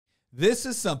This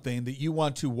is something that you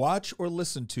want to watch or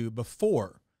listen to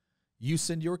before you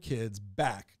send your kids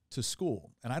back to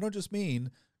school. And I don't just mean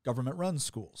government-run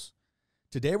schools.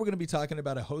 Today, we're going to be talking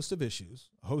about a host of issues,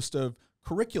 a host of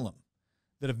curriculum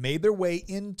that have made their way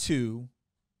into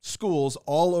schools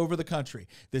all over the country.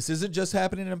 This isn't just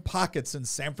happening in pockets in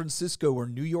San Francisco or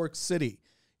New York City.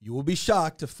 You will be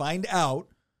shocked to find out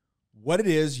what it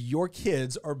is your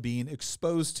kids are being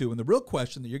exposed to. And the real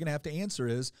question that you're going to have to answer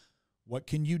is, what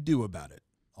can you do about it?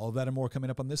 All of that and more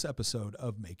coming up on this episode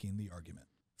of Making the Argument.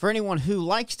 For anyone who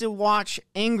likes to watch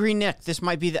Angry Nick, this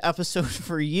might be the episode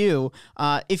for you.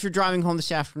 If you're driving home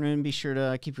this afternoon, be sure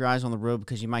to keep your eyes on the road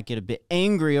because you might get a bit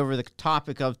angry over the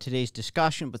topic of today's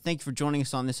discussion. But thank you for joining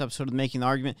us on this episode of Making the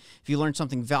Argument. If you learned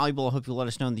something valuable, I hope you'll let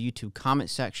us know in the YouTube comment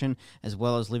section, as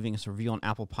well as leaving us a review on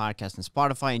Apple Podcasts and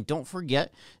Spotify. And don't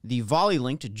forget, the Volley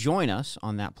link to join us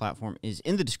on that platform is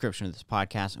in the description of this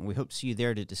podcast, and we hope to see you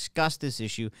there to discuss this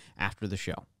issue after the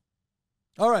show.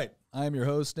 All right. I am your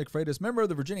host, Nick Freitas, member of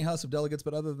the Virginia House of Delegates,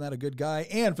 but other than that, a good guy.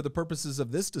 And for the purposes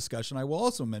of this discussion, I will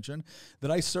also mention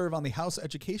that I serve on the House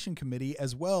Education Committee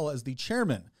as well as the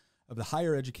chairman of the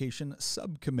Higher Education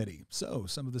Subcommittee. So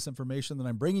some of this information that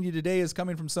I'm bringing you today is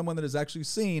coming from someone that has actually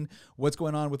seen what's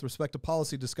going on with respect to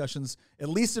policy discussions, at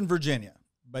least in Virginia.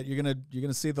 But you're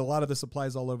gonna see that a lot of this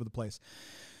applies all over the place.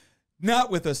 Not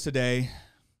with us today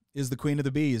is the queen of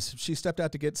the bees. She stepped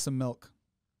out to get some milk.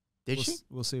 Did she?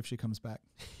 We'll see if she comes back.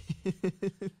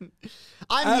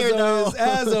 I'm here, though.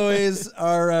 As always,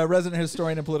 our resident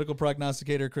historian and political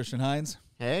prognosticator, Christian Hines.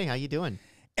 Hey, how you doing?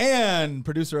 And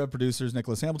producer of producers,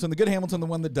 Nicholas Hamilton. The good Hamilton, the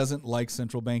one that doesn't like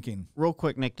central banking. Real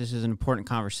quick, Nick, this is an important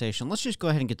conversation. Let's just go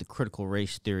ahead and get the critical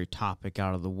race theory topic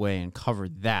out of the way and cover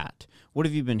that. What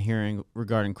have you been hearing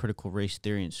regarding critical race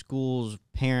theory in schools,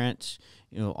 parents,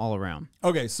 all around?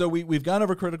 Okay, so we've gone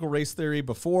over critical race theory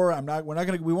before.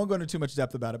 We won't go into too much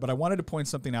depth about it, but I wanted to point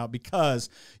something out because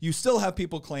you still have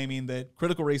people claiming that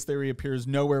critical race theory appears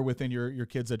nowhere within your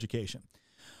kid's education.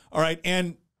 All right,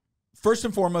 and first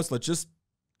and foremost, let's just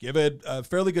give it a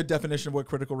fairly good definition of what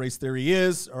critical race theory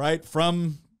is. All right,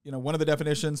 from one of the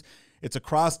definitions, it's a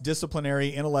cross-disciplinary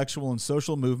intellectual and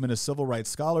social movement of civil rights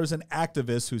scholars and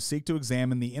activists who seek to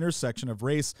examine the intersection of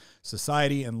race,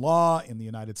 society, and law in the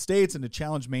United States and to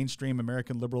challenge mainstream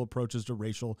American liberal approaches to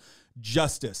racial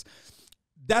justice.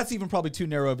 That's even probably too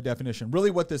narrow of a definition.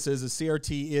 Really what this is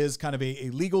CRT is kind of a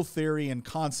legal theory and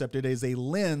concept. It is a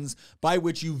lens by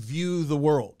which you view the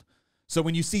world. So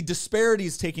when you see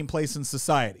disparities taking place in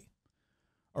society,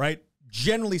 all right,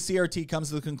 generally, CRT comes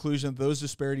to the conclusion that those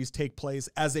disparities take place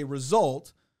as a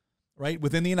result, right,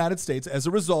 within the United States, as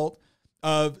a result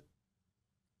of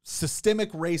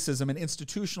systemic racism and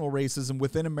institutional racism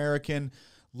within American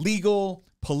legal,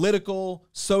 political,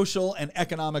 social, and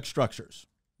economic structures,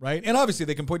 right? And obviously,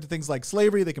 they can point to things like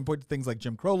slavery. They can point to things like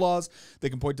Jim Crow laws. They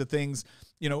can point to things,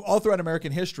 all throughout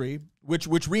American history,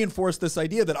 which reinforce this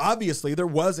idea that obviously there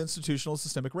was institutional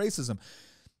systemic racism.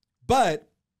 But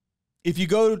if you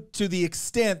go to the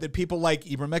extent that people like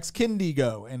Ibram X. Kendi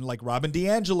go and like Robin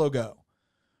DiAngelo go,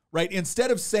 right?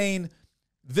 Instead of saying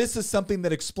this is something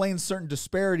that explains certain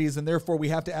disparities and therefore we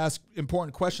have to ask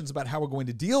important questions about how we're going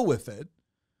to deal with it,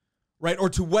 right? Or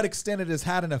to what extent it has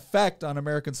had an effect on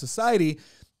American society,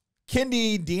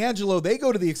 Kendi, DiAngelo, they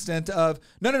go to the extent of,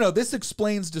 no, this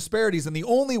explains disparities. And the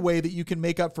only way that you can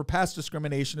make up for past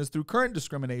discrimination is through current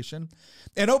discrimination.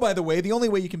 And oh, by the way, the only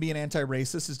way you can be an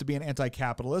anti-racist is to be an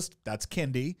anti-capitalist. That's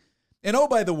Kendi. And oh,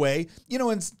 by the way,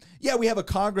 we have a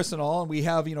Congress and all, and we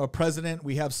have, a president,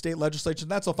 we have state legislature,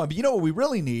 and that's all fine. But you know what we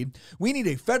really need? We need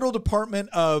a federal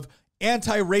department of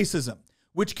anti-racism,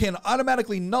 which can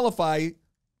automatically nullify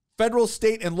federal,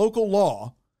 state, and local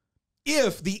law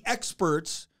if the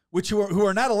experts, who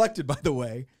are not elected, by the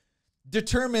way,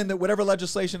 determine that whatever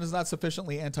legislation is not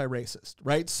sufficiently anti-racist,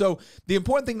 right? So the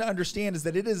important thing to understand is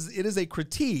that it is a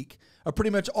critique of pretty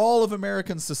much all of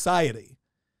American society,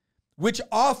 which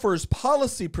offers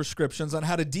policy prescriptions on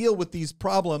how to deal with these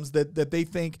problems that they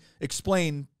think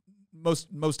explain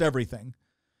most everything.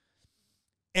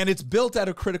 And it's built out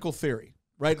of critical theory,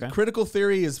 right? Okay. Critical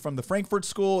theory is from the Frankfurt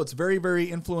School. It's very,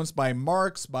 very influenced by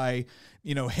Marx, by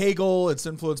Hegel. It's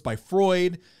influenced by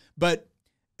Freud. But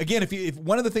again, if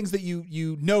one of the things that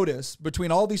you notice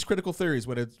between all these critical theories,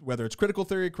 whether it's critical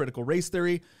theory, critical race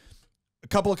theory, a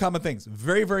couple of common things: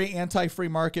 very, very anti-free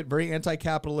market, very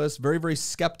anti-capitalist, very, very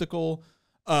skeptical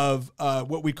of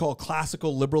what we call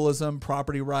classical liberalism,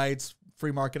 property rights,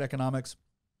 free market economics.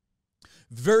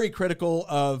 Very critical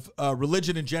of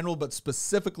religion in general, but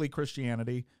specifically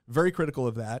Christianity. Very critical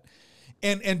of that.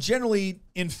 And generally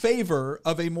in favor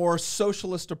of a more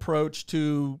socialist approach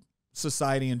to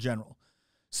society in general.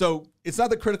 So it's not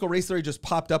that critical race theory just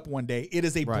popped up one day. It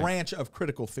is a Right. branch of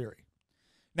critical theory.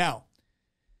 Now,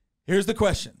 here's the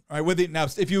question. All right, now,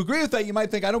 if you agree with that, you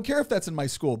might think, I don't care if that's in my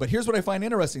school. But here's what I find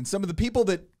interesting. Some of the people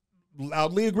that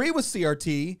loudly agree with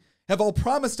CRT have all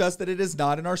promised us that it is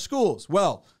not in our schools.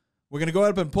 Well, we're going to go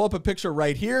up and pull up a picture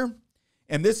right here.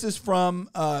 And this is from,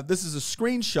 this is a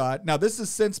screenshot. Now, this has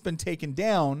since been taken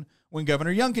down when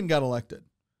Governor Youngkin got elected.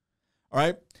 All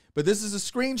right. But this is a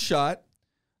screenshot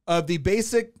of the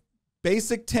basic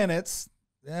tenets.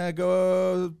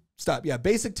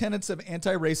 Basic tenets of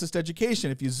anti-racist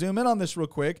education. If you zoom in on this real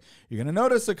quick, you're going to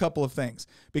notice a couple of things.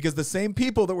 Because the same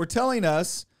people that were telling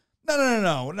us,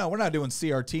 no, we're not doing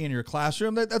CRT in your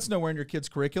classroom. That's nowhere in your kid's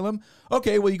curriculum.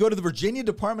 Okay, well, you go to the Virginia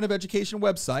Department of Education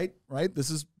website, right? This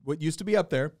is what used to be up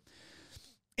there.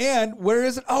 And where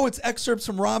is it? Oh, it's excerpts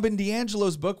from Robin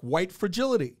DiAngelo's book, White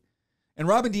Fragility. And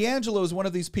Robin DiAngelo is one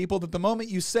of these people that the moment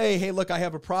you say, hey, look, I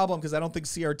have a problem because I don't think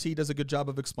CRT does a good job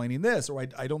of explaining this, or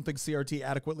I don't think CRT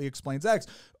adequately explains X.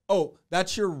 Oh,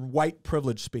 that's your white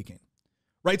privilege speaking,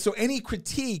 right? So any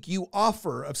critique you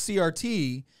offer of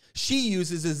CRT, she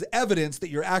uses as evidence that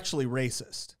you're actually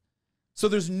racist. So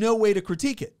there's no way to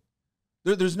critique it.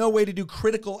 There's no way to do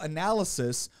critical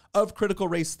analysis of critical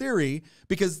race theory,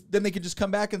 because then they could just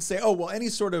come back and say, oh, well, any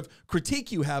sort of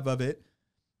critique you have of it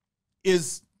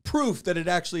is proof that it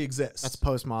actually exists. That's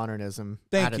postmodernism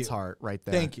at its heart right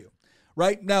there. Thank you.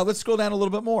 Right, now let's scroll down a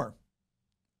little bit more.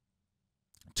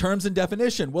 Terms and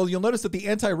definition. Well, you'll notice that the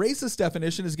anti-racist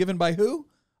definition is given by who?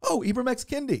 Oh, Ibram X.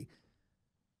 Kendi.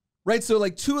 Right, so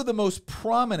like two of the most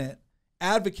prominent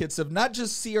advocates of not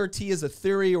just CRT as a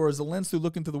theory or as a lens through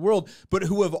looking through the world, but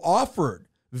who have offered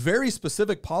very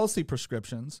specific policy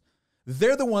prescriptions,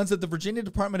 they're the ones that the Virginia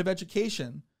Department of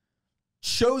Education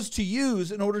chose to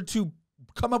use in order to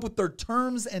come up with their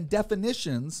terms and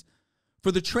definitions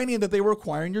for the training that they were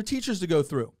requiring your teachers to go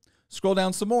through. Scroll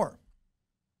down some more.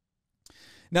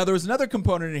 Now, there was another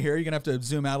component in here. You're going to have to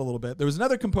zoom out a little bit. There was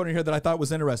another component here that I thought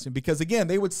was interesting because, again,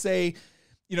 they would say,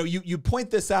 you know, you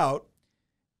point this out.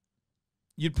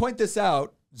 You'd point this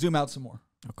out. Zoom out some more.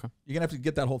 Okay. You're going to have to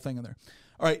get that whole thing in there.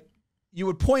 All right. You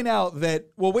would point out that,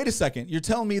 well, wait a second. You're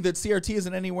telling me that CRT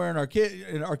isn't anywhere in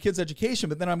our kids' education,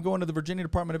 but then I'm going to the Virginia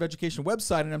Department of Education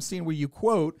website and I'm seeing where you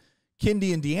quote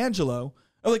Kendi and DiAngelo.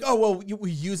 I'm like, oh, well,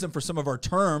 we use them for some of our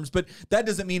terms, but that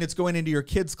doesn't mean it's going into your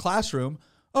kid's classroom.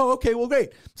 Oh, okay, well,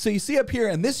 great. So you see up here,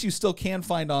 and this you still can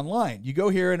find online. You go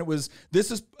here, and this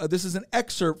is an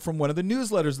excerpt from one of the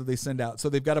newsletters that they send out. So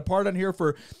they've got a part on here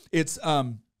for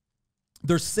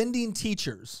they're sending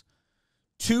teachers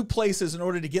to places in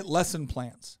order to get lesson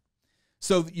plans.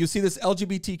 So you see this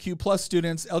LGBTQ plus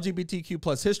students, LGBTQ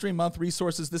plus history month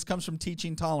resources. This comes from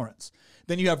Teaching Tolerance.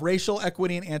 Then you have racial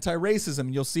equity and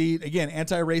anti-racism. You'll see, again,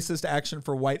 anti-racist action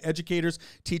for white educators,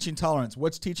 Teaching Tolerance.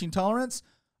 What's Teaching Tolerance?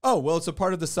 Oh, well, it's a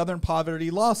part of the Southern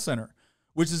Poverty Law Center,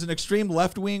 which is an extreme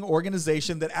left-wing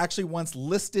organization that actually once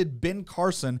listed Ben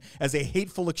Carson as a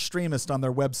hateful extremist on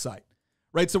their website.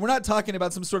 Right, so we're not talking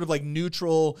about some sort of like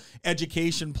neutral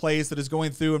education place that is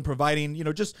going through and providing,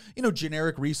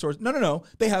 generic resource. No.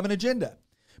 They have an agenda.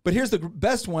 But here's the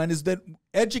best one is that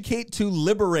educate to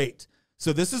liberate.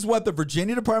 So this is what the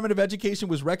Virginia Department of Education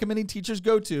was recommending teachers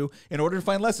go to in order to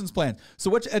find lessons plans. So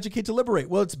what's educate to liberate?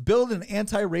 Well, it's build an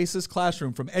anti-racist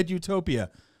classroom from EdUtopia.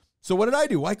 So what did I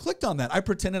do? Well, I clicked on that. I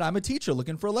pretended I'm a teacher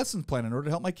looking for a lessons plan in order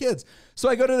to help my kids. So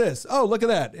I go to this. Oh, look at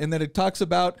that. And then it talks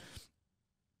about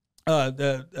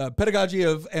the pedagogy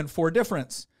of and for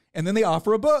difference. And then they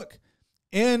offer a book.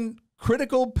 In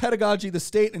Critical Pedagogy, the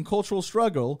State and Cultural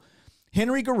Struggle,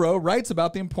 Henry Garreau writes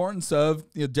about the importance of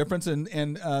difference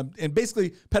and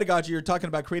basically pedagogy. You're talking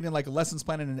about creating like a lessons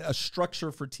plan and a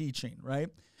structure for teaching, right?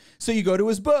 So you go to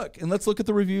his book and let's look at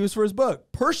the reviews for his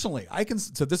book. Personally,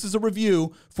 so this is a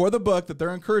review for the book that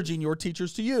they're encouraging your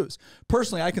teachers to use.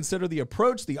 Personally, I consider the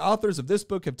approach the authors of this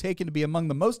book have taken to be among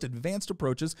the most advanced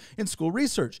approaches in school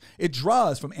research. It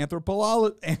draws from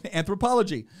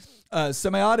anthropology,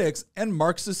 semiotics, and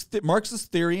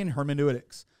Marxist theory and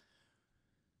hermeneutics.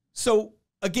 So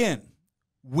again,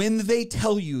 when they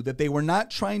tell you that they were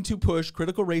not trying to push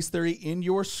critical race theory in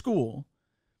your school,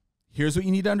 here's what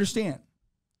you need to understand.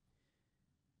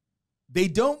 They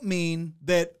don't mean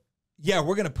that, yeah,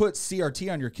 we're going to put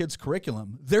CRT on your kid's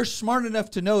curriculum. They're smart enough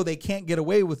to know they can't get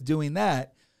away with doing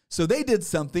that. So they did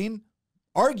something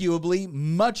arguably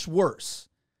much worse.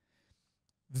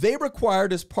 They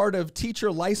required, as part of teacher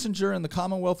licensure in the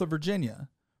Commonwealth of Virginia,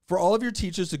 for all of your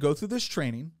teachers to go through this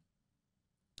training,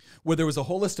 where there was a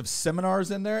whole list of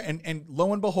seminars in there, and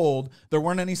lo and behold, there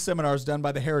weren't any seminars done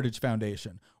by the Heritage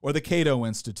Foundation or the Cato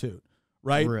Institute,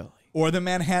 right? Really? Or the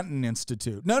Manhattan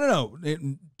Institute. No. It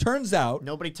turns out...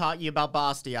 Nobody taught you about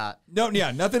Bastiat. No,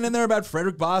 yeah, nothing in there about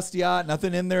Frederick Bastiat,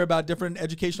 nothing in there about different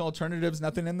educational alternatives,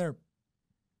 nothing in there.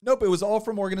 Nope, it was all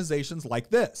from organizations like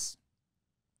this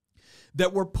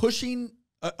that were pushing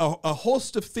a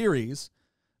host of theories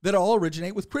that all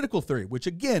originate with critical theory, which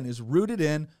again is rooted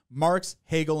in Marx,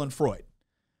 Hegel, and Freud.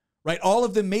 Right? All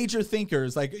of the major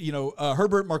thinkers like,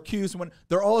 Herbert Marcuse,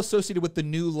 they're all associated with the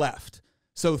New Left.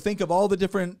 So think of all the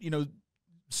different,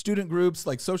 student groups,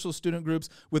 like social student groups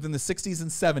within the 60s and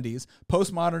 70s,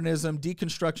 postmodernism,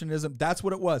 deconstructionism, that's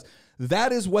what it was.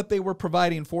 That is what they were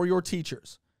providing for your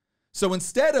teachers. So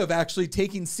instead of actually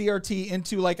taking CRT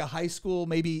into like a high school,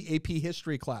 maybe AP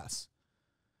history class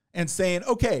and saying,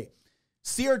 okay,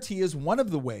 CRT is one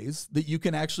of the ways that you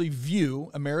can actually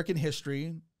view American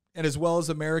history and as well as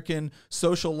American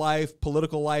social life,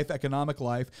 political life, economic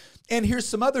life. And here's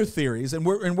some other theories, and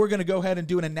we're going to go ahead and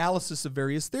do an analysis of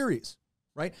various theories,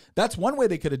 right? That's one way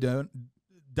they could have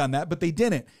done that, but they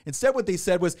didn't. Instead, what they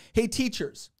said was, hey,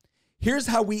 teachers, here's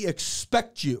how we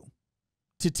expect you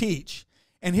to teach,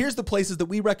 and here's the places that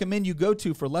we recommend you go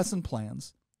to for lesson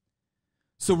plans.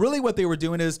 So really what they were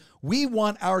doing is, we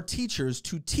want our teachers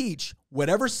to teach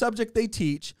whatever subject they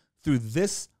teach through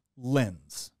this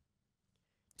lens.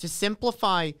 To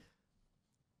simplify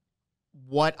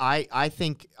what I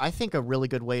think a really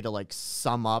good way to like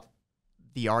sum up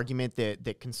the argument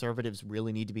that conservatives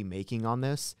really need to be making on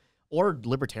this, or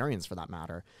libertarians for that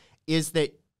matter, is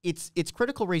that it's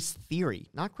critical race theory,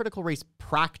 not critical race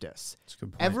practice. That's a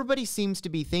good point. Everybody seems to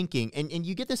be thinking, and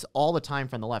you get this all the time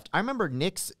from the left. I remember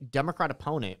Nick's Democrat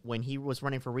opponent, when he was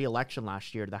running for re-election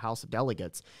last year to the House of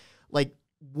Delegates, like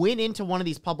went into one of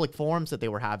these public forums that they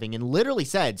were having and literally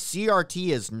said, CRT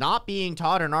is not being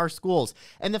taught in our schools.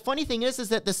 And the funny thing is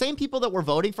that the same people that were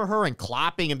voting for her and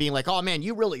clapping and being like, oh man,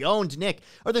 you really owned Nick,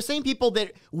 are the same people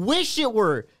that wish it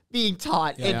were being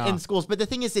taught in schools. But the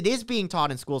thing is, it is being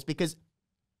taught in schools because,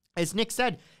 as Nick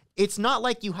said, it's not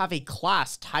like you have a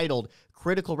class titled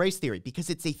critical race theory,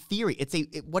 because it's a theory.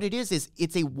 What it is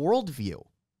it's a worldview.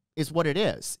 Is what it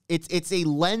is. It's a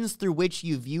lens through which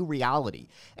you view reality.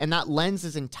 And that lens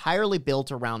is entirely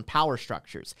built around power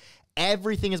structures.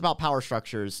 Everything is about power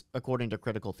structures according to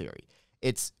critical theory.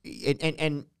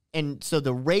 And so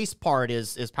the race part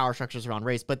is power structures around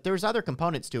race, but there's other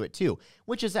components to it too,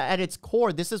 which is at its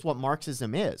core, this is what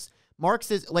Marxism is.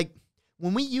 Like,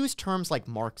 when we use terms like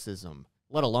Marxism,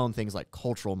 let alone things like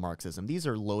cultural Marxism, these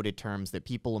are loaded terms that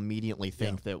people immediately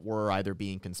think that we're either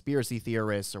being conspiracy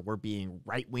theorists or we're being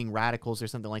right-wing radicals or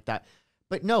something like that.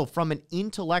 But no, from an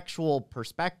intellectual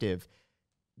perspective,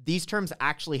 these terms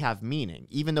actually have meaning,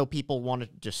 even though people want to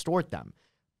distort them.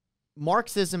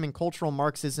 Marxism and cultural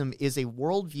Marxism is a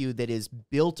worldview that is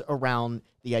built around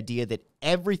the idea that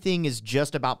everything is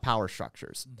just about power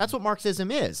structures. Mm-hmm. That's what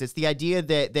Marxism is. It's the idea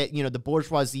that the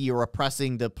bourgeoisie are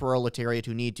oppressing the proletariat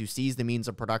who need to seize the means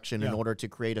of production in order to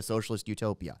create a socialist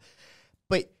utopia.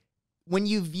 But when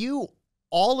you view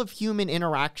all of human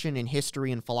interaction in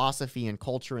history and philosophy and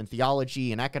culture and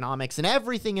theology and economics and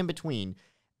everything in between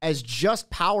as just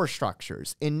power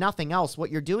structures and nothing else,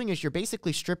 what you're doing is you're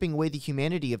basically stripping away the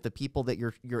humanity of the people that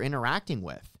you're interacting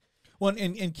with. Well,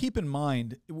 and keep in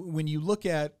mind, when you look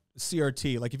at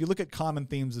CRT, like if you look at common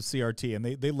themes of CRT, and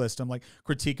they list them, like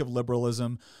critique of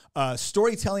liberalism,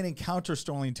 storytelling and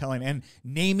counter-storytelling, and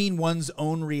naming one's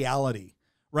own reality,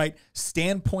 right?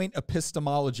 Standpoint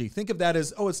epistemology. Think of that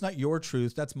as, oh, it's not your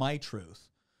truth, that's my truth.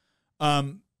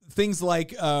 Things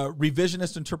like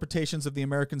revisionist interpretations of the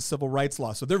American Civil Rights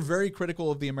Law. So they're very critical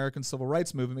of the American Civil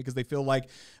Rights Movement because they feel like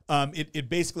it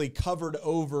basically covered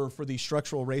over for the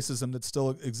structural racism that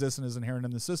still exists and is inherent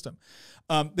in the system.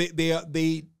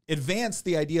 They advance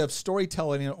the idea of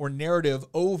storytelling or narrative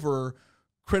over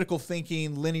critical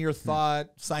thinking, linear thought,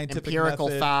 scientific empirical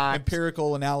method, fact,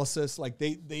 empirical analysis. Like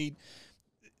these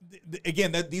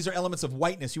are elements of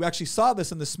whiteness. You actually saw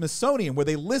this in the Smithsonian where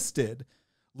they listed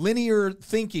linear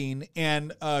thinking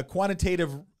and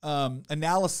quantitative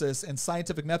analysis and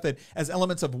scientific method as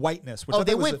elements of whiteness, which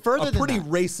they went further than a pretty that.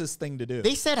 Racist thing to do.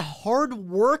 They said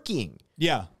hardworking.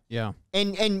 Yeah.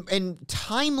 And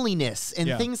timeliness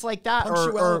and things like that.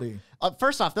 Punctuality.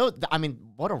 First off, though, I mean,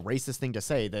 what a racist thing to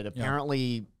say that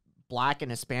apparently Black and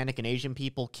Hispanic and Asian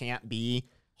people can't be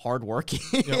hardworking,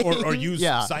 or use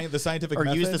the scientific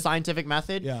method. Use the scientific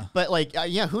method. Yeah. But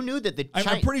who knew that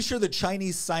I'm pretty sure that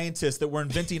Chinese scientists that were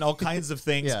inventing all kinds of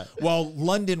things while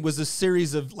London was a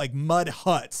series of like mud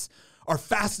huts are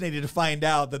fascinated to find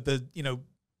out that the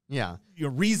Yeah.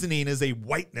 Your reasoning is a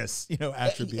whiteness,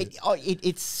 attribute.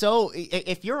 It's so,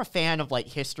 if you're a fan of like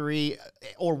history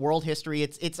or world history,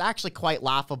 it's actually quite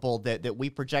laughable that we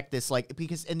project this, like,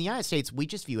 because in the United States, we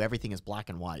just view everything as black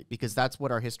and white because that's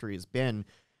what our history has been,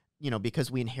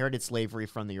 because we inherited slavery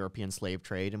from the European slave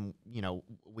trade, and,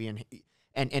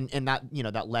 and that,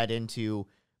 that led into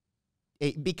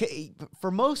because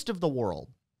for most of the world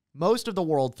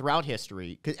throughout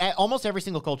history, because almost every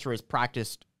single culture has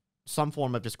practiced some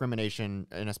form of discrimination,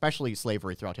 and especially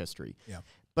slavery throughout history. Yeah.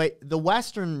 But the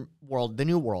Western world, the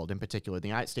New World in particular, the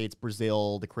United States,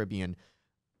 Brazil, the Caribbean,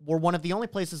 were one of the only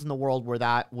places in the world where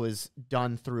that was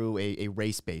done through a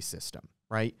race-based system,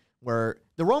 right? Where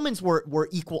the Romans were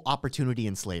equal opportunity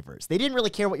enslavers. They didn't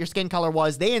really care what your skin color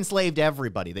was. They enslaved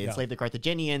everybody. They enslaved the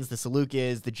Carthaginians, the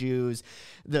Seleucids, the Jews,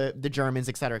 the Germans,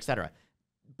 et cetera, et cetera.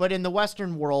 But in the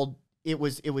Western world, it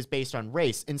was based on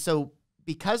race. And so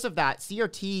because of that,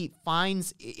 CRT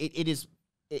finds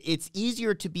it's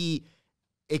easier to be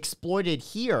exploited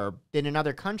here than in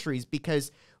other countries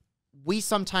because we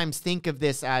sometimes think of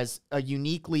this as a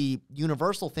uniquely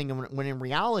universal thing, when in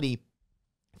reality,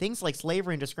 things like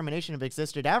slavery and discrimination have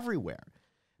existed everywhere.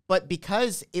 But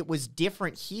because it was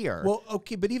different here, well,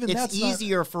 okay, but even it's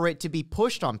easier for it to be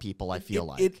pushed on people, I feel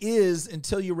like. It is,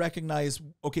 until you recognize,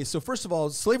 okay, so first of all,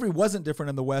 slavery wasn't different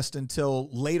in the West until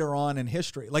later on in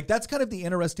history. Like, that's kind of the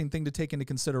interesting thing to take into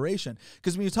consideration.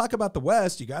 Because when you talk about the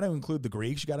West, you got to include the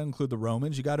Greeks, you got to include the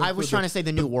Romans, you got to I was trying to say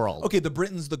the New World. Okay, the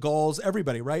Britons, the Gauls,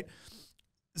 everybody, right?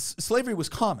 Slavery was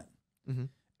common. Mm-hmm.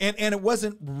 And it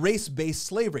wasn't race-based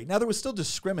slavery. Now, there was still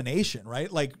discrimination,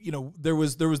 right? Like, there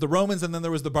was the Romans, and then there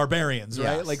was the barbarians,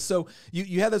 right? Yes. Like, so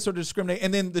you had that sort of discrimination.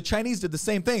 And then the Chinese did the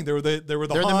same thing. They're the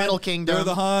Han, Middle Kingdom. They were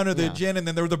the Han or the Jin, and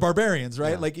then there were the barbarians,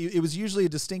 right? Yeah. Like, it was usually a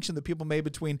distinction that people made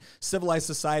between civilized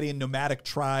society and nomadic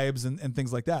tribes and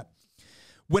things like that.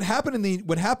 What happened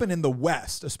in the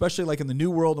West, especially like in the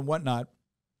New World and whatnot,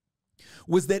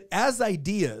 was that as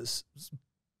ideas,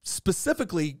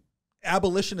 specifically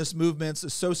abolitionist movements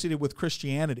associated with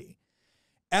Christianity,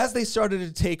 as they started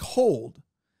to take hold,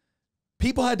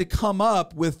 people had to come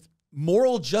up with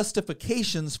moral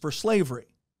justifications for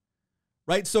slavery,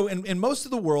 right? So in most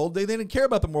of the world, they didn't care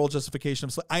about the moral justification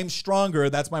of I'm stronger,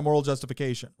 that's my moral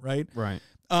justification, right? Right.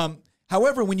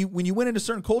 However, when you went into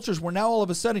certain cultures where now all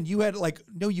of a sudden you had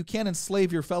no, you can't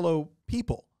enslave your fellow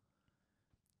people.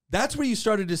 That's where you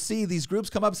started to see these groups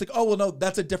come up. It's like, oh, well, no,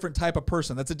 that's a different type of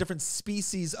person. That's a different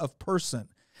species of person.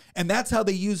 And that's how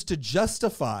they used to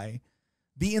justify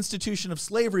the institution of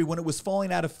slavery when it was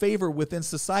falling out of favor within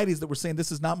societies that were saying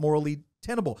this is not morally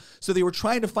tenable. So they were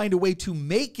trying to find a way to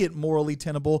make it morally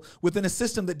tenable within a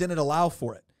system that didn't allow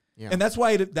for it. Yeah. And that's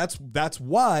why that's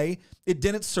why it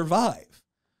didn't survive.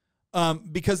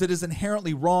 Because it is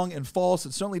inherently wrong and false.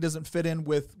 It certainly doesn't fit in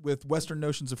with Western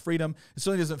notions of freedom. It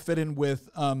certainly doesn't fit in with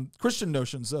Christian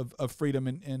notions of freedom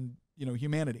and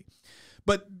humanity.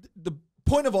 But the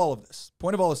point of all of this,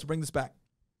 to bring this back,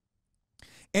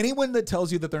 anyone that tells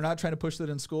you that they're not trying to push that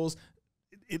in schools,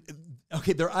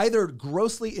 they're either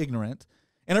grossly ignorant,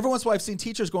 and every once in a while I've seen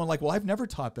teachers going like, well, I've never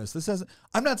taught this.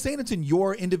 I'm not saying it's in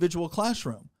your individual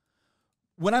classroom.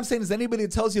 What I'm saying is anybody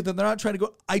that tells you that they're not trying to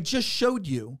go, I just showed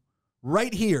you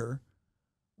right here,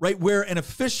 right where an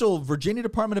official Virginia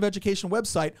Department of Education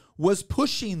website was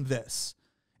pushing this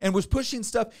and was pushing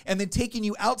stuff and then taking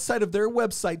you outside of their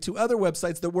website to other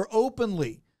websites that were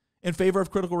openly in favor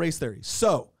of critical race theory.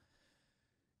 So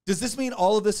does this mean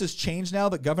all of this has changed now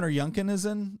that Governor Youngkin is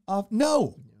in off?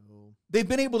 No. They've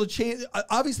been able to change.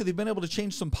 Obviously, they've been able to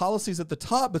change some policies at the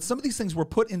top, but some of these things were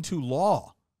put into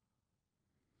law.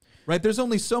 Right? There's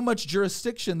only so much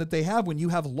jurisdiction that they have when you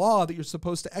have law that you're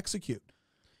supposed to execute.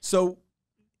 So,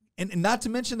 and not to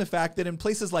mention the fact that in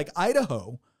places like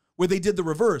Idaho, where they did the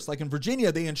reverse, like in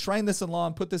Virginia, they enshrined this in law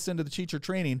and put this into the teacher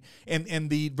training, and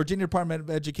the Virginia Department of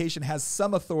Education has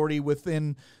some authority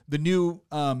within the new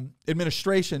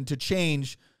administration to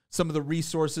change some of the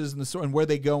resources and where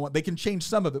they go. They can change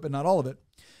some of it, but not all of it.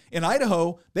 In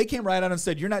Idaho, they came right out and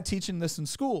said, you're not teaching this in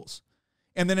schools.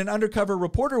 And then an undercover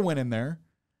reporter went in there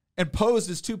and posed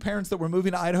as two parents that were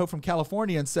moving to Idaho from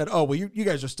California and said, oh, well, you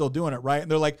guys are still doing it, right? And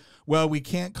they're like, well, we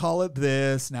can't call it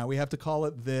this. Now we have to call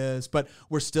it this, but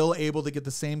we're still able to get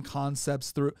the same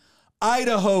concepts through.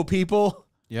 Idaho, people.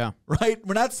 Yeah. Right?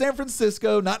 We're not San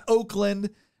Francisco, not Oakland,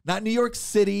 not New York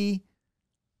City,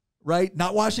 right?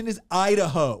 Not Washington, it's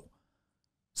Idaho.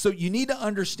 So you need to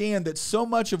understand that so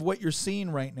much of what you're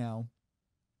seeing right now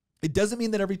It doesn't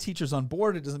mean that every teacher's on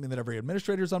board. It doesn't mean that every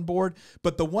administrator's on board.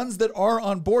 But the ones that are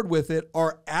on board with it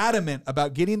are adamant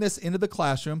about getting this into the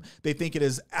classroom. They think it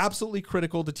is absolutely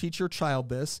critical to teach your child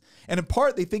this. And in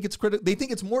part, they think it's critical. They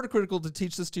think it's more critical to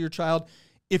teach this to your child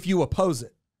if you oppose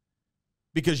it,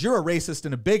 because you're a racist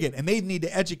and a bigot, and they need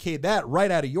to educate that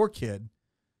right out of your kid.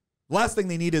 The last thing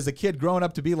they need is a kid growing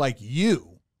up to be like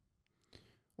you.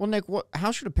 Well, Nick,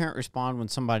 how should a parent respond when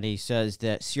somebody says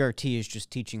that CRT is just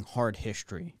teaching hard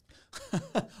history?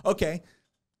 Okay.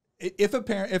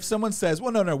 If someone says,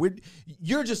 well, no,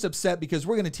 you're just upset because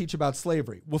we're going to teach about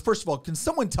slavery. Well, first of all, can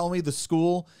someone tell me the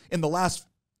school in the last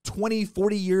 20,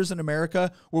 40 years in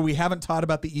America where we haven't taught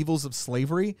about the evils of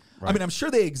slavery? Right. I mean, I'm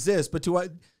sure they exist, but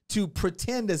to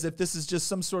pretend as if this is just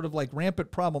some sort of like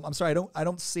rampant problem, I'm sorry, I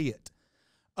don't see it.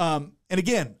 And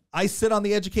again, I sit on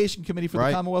the education committee for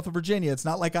the Commonwealth of Virginia. It's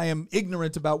not like I am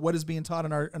ignorant about what is being taught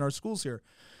in our schools here.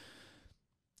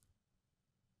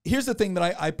 Here's the thing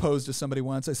that I posed to somebody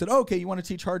once. I said, okay, you want to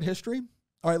teach hard history?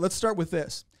 All right, let's start with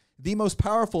this. The most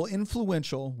powerful,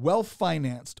 influential,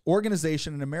 well-financed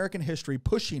organization in American history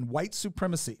pushing white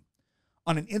supremacy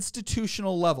on an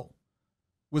institutional level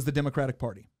was the Democratic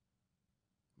Party.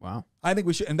 Wow. I think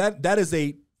we should, and that is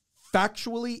a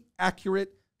factually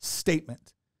accurate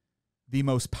statement. The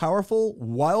most powerful,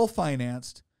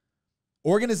 well-financed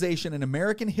organization in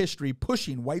American history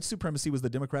pushing white supremacy was the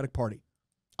Democratic Party.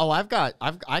 Oh,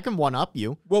 I can one up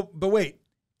you. Well, but wait.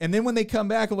 And then when they come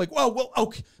back, I'm like, well,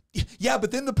 okay. Yeah, but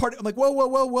then the party, I'm like,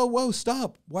 whoa,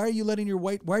 stop. Why are you letting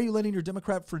your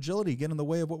Democrat fragility get in the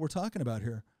way of what we're talking about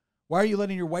here? Why are you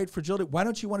letting your white fragility? Why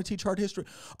don't you want to teach hard history?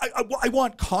 I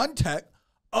want context.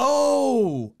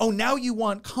 Oh, now you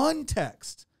want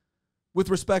context with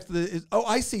respect to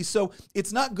I see. So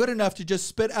it's not good enough to just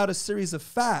spit out a series of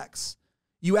facts.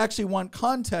 You actually want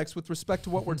context with respect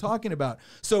to what we're talking about.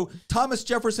 So Thomas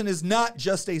Jefferson is not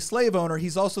just a slave owner.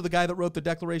 He's also the guy that wrote the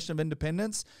Declaration of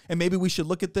Independence. And maybe we should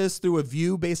look at this through a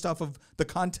view based off of the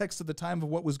context of the time of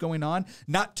what was going on,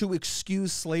 not to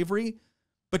excuse slavery,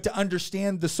 but to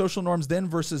understand the social norms then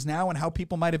versus now and how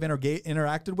people might have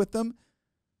interacted with them.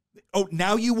 Oh,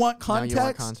 now you want context? Now you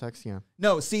want context, yeah.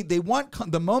 No, see, they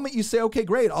want the moment you say, okay,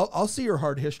 great, I'll see your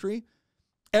hard history.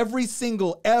 Every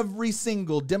single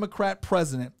Democrat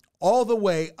president, all the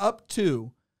way up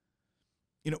to,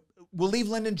 we'll leave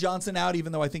Lyndon Johnson out,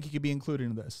 even though I think he could be included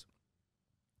in this.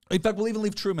 In fact, we'll even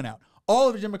leave Truman out. All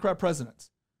of the Democrat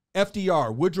presidents,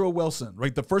 FDR, Woodrow Wilson,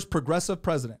 right, the first progressive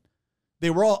president, they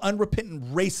were all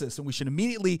unrepentant racists, and we should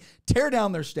immediately tear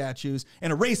down their statues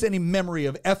and erase any memory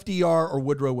of FDR or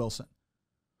Woodrow Wilson.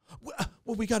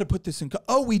 Well, we got to put this in.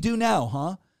 Oh, we do now,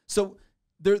 huh? So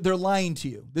they're lying to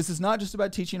you. This is not just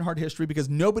about teaching hard history, because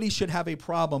nobody should have a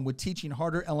problem with teaching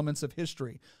harder elements of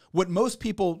history. What most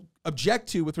people object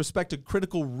to with respect to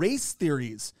critical race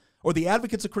theories, or the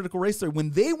advocates of critical race theory,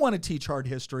 when they want to teach hard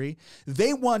history,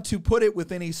 they want to put it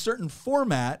within a certain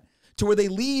format to where they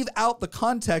leave out the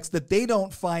context that they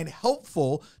don't find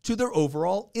helpful to their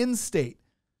overall end state.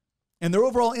 And their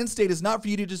overall end state is not for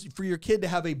you for your kid to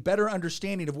have a better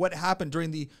understanding of what happened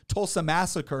during the Tulsa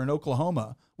massacre in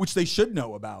Oklahoma, which they should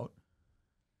know about.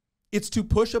 It's to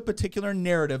push a particular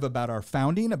narrative about our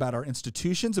founding, about our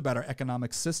institutions, about our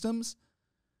economic systems.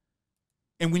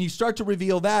 And when you start to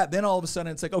reveal that, then all of a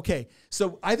sudden it's like, okay,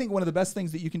 so I think one of the best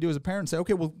things that you can do as a parent is say,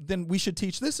 okay, well, then we should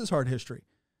teach this as hard history.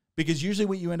 Because usually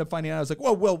what you end up finding out is like,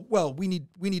 well, we need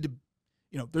to,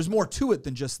 there's more to it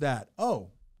than just that. Oh,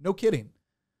 no kidding.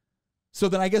 So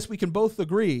then I guess we can both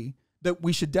agree that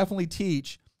we should definitely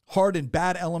teach hard and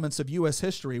bad elements of U.S.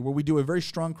 history, where we do a very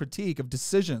strong critique of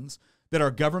decisions that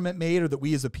our government made or that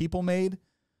we as a people made,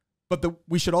 but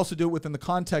we should also do it within the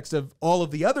context of all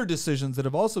of the other decisions that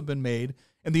have also been made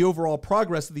and the overall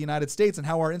progress of the United States and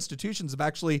how our institutions have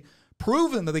actually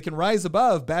proven that they can rise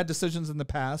above bad decisions in the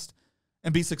past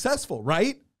and be successful,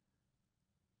 right?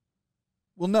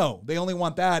 Well, no, they only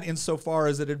want that insofar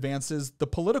as it advances the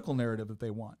political narrative that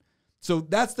they want. So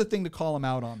that's the thing to call them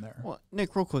out on there. Well,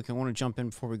 Nick, real quick, I want to jump in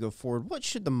before we go forward. What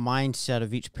should the mindset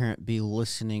of each parent be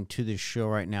listening to this show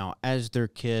right now as their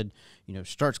kid,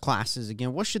 starts classes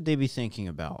again? What should they be thinking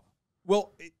about?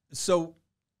 Well, so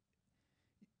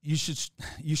you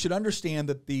should understand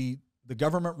that the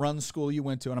government-run school you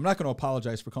went to, and I'm not going to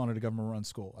apologize for calling it a government-run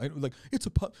school. It's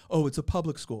a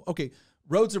public school. Okay,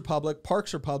 roads are public,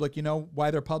 parks are public. You know why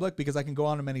they're public? Because I can go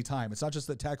on them anytime. It's not just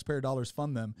that taxpayer dollars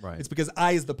fund them. Right. It's because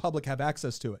I, as the public, have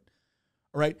access to it.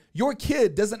 All right? Your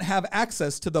kid doesn't have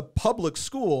access to the public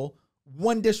school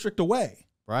one district away.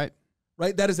 Right.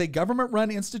 Right? That is a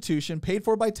government-run institution paid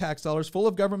for by tax dollars, full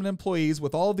of government employees,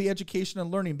 with all of the education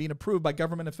and learning being approved by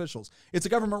government officials. It's a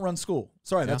government-run school.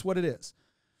 Sorry, that's what it is.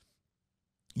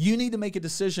 You need to make a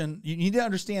decision. You need to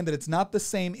understand that it's not the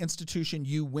same institution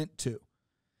you went to.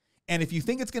 And if you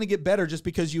think it's going to get better just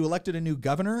because you elected a new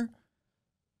governor,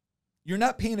 you're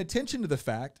not paying attention to the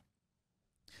fact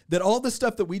that all the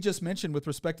stuff that we just mentioned with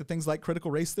respect to things like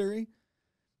critical race theory,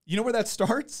 you know where that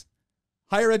starts?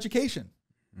 Higher education.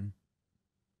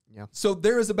 Yeah. So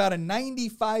there is about a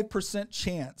 95%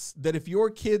 chance that if your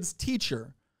kid's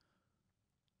teacher,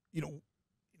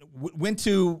 went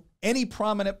to any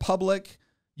prominent public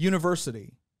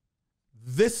university,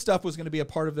 this stuff was going to be a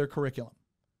part of their curriculum.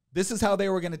 This is how they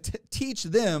were going to teach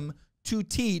them to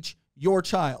teach your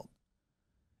child.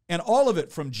 And all of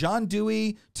it, from John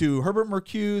Dewey to Herbert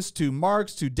Marcuse to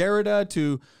Marx to Derrida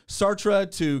to Sartre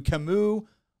to Camus,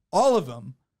 all of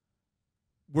them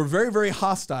were very, very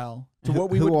hostile to what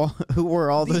we who were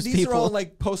all those these people? Are all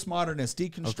like postmodernists,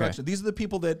 deconstruction. Okay. These are the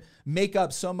people that make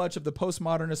up so much of the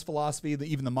postmodernist philosophy,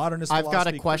 even the modernist I've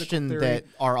philosophy. got a question that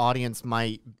our audience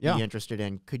might be interested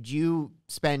in. Could you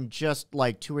spend just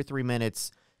like 2 or 3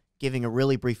 minutes giving a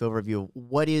really brief overview of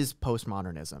what is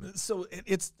postmodernism? So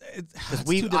it's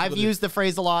I've used the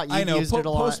phrase a lot. You've used it a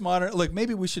lot. Postmodern, like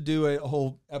maybe we should do a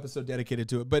whole episode dedicated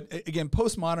to it. But again,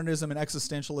 postmodernism and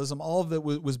existentialism, all of it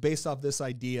was based off this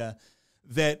idea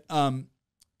that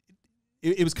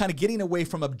it was kind of getting away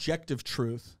from objective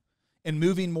truth and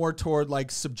moving more toward like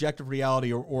subjective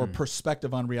reality or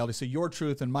perspective on reality. So your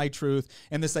truth and my truth,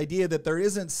 and this idea that there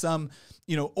isn't some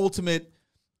ultimate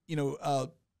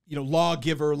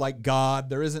lawgiver like God.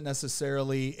 There isn't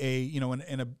necessarily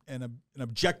an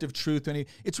objective truth.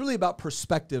 It's really about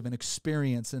perspective and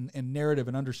experience and narrative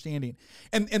and understanding.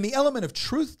 And the element of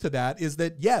truth to that is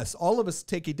that, yes, all of us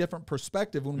take a different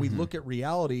perspective when we look at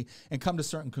reality and come to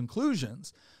certain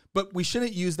conclusions. But we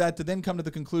shouldn't use that to then come to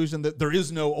the conclusion that there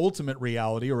is no ultimate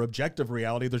reality or objective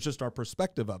reality. There's just our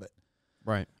perspective of it.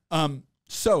 Right.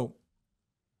 So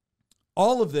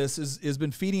all of this has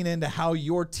been feeding into how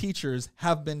your teachers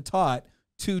have been taught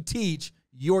to teach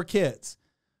your kids.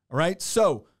 All right.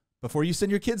 So before you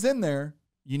send your kids in there,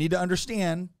 you need to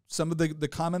understand some of the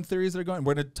common theories that are going.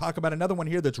 We're going to talk about another one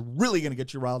here that's really going to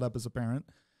get you riled up as a parent.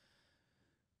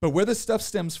 But where this stuff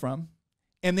stems from,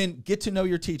 and then get to know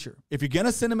your teacher. If you're going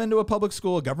to send them into a public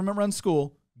school, a government-run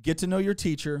school, get to know your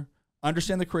teacher,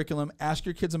 understand the curriculum, ask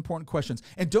your kids important questions,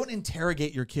 and don't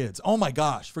interrogate your kids. Oh my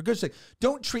gosh, for goodness sake,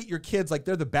 don't treat your kids like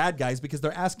they're the bad guys because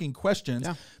they're asking questions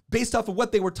based off of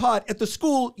what they were taught at the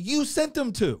school you sent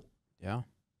them to. Yeah.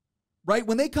 Right?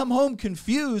 When they come home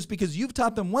confused because you've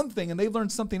taught them one thing and they've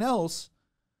learned something else,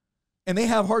 and they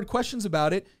have hard questions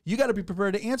about it, you got to be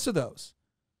prepared to answer those.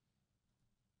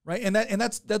 Right. And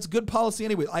that's good policy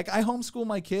anyway. Like, I homeschool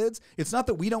my kids. It's not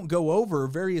that we don't go over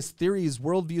various theories,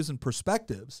 worldviews, and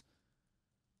perspectives,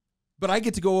 but I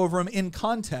get to go over them in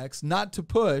context, not to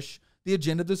push the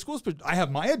agenda of the schools. But I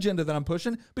have my agenda that I'm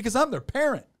pushing because I'm their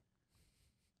parent.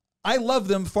 I love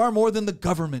them far more than the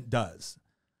government does.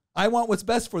 I want what's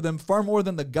best for them far more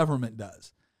than the government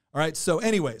does. All right. So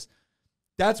anyways,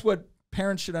 that's what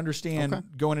parents should understand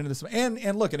going into this.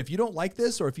 And look, and if you don't like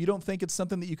this, or if you don't think it's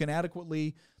something that you can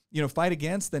adequately, fight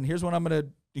against, then here's what I'm going to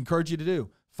encourage you to do.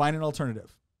 Find an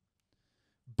alternative.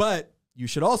 But you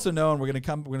should also know, and we're going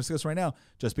to discuss right now,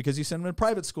 just because you send them to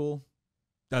private school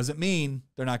doesn't mean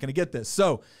they're not going to get this.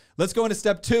 So let's go into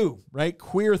step 2, right?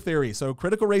 Queer theory. So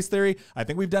critical race theory, I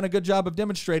think we've done a good job of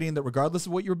demonstrating that regardless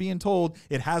of what you're being told,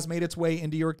 it has made its way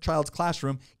into your child's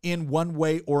classroom in one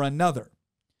way or another.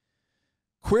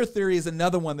 Queer theory is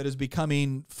another one that is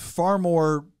becoming far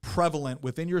more prevalent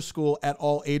within your school at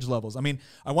all age levels. I mean,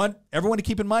 I want everyone to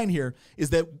keep in mind here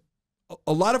is that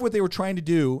a lot of what they were trying to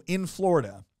do in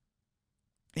Florida,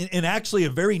 in actually a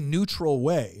very neutral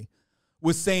way,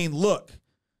 was saying, look,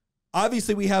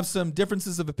 obviously we have some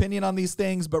differences of opinion on these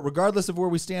things, but regardless of where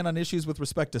we stand on issues with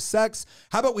respect to sex,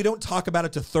 how about we don't talk about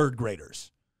it to third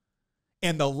graders?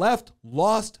 And the left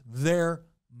lost their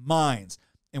minds.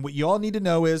 And what you all need to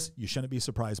know is you shouldn't be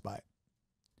surprised by it.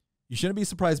 You shouldn't be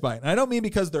surprised by it. And I don't mean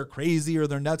because they're crazy or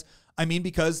they're nuts. I mean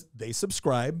because they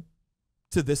subscribe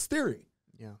to this theory.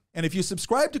 Yeah. And if you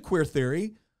subscribe to queer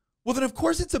theory, well, then of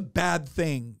course it's a bad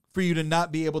thing for you to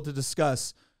not be able to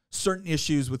discuss certain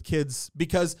issues with kids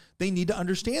because they need to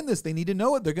understand this. They need to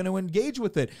know it. They're going to engage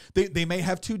with it. They may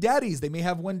have 2 daddies. They may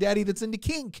have one daddy that's into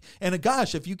kink. And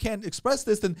gosh, if you can't express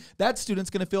this, then that student's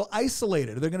going to feel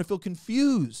isolated. They're going to feel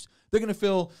confused. They're going to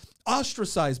feel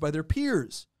ostracized by their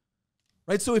peers.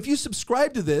 Right? So if you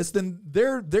subscribe to this, then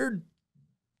their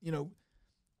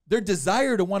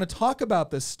desire to want to talk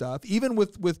about this stuff, even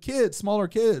with kids,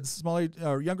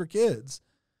 younger kids,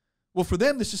 well, for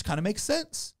them, this just kind of makes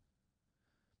sense.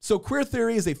 So queer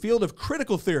theory is a field of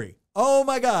critical theory. Oh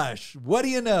my gosh, what do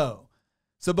you know?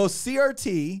 So both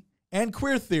CRT and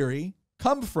queer theory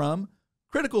come from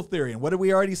critical theory. And what did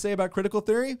we already say about critical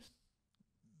theory?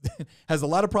 Has a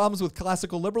lot of problems with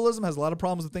classical liberalism, has a lot of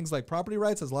problems with things like property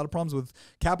rights, has a lot of problems with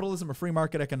capitalism or free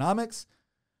market economics.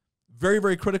 Very,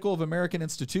 very critical of American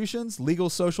institutions, legal,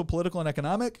 social, political, and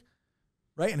economic.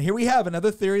 Right? And here we have another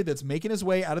theory that's making its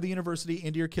way out of the university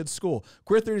into your kid's school.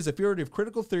 Queer theory is a theory of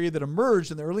critical theory that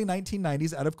emerged in the early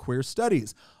 1990s out of queer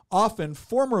studies, often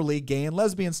formerly gay and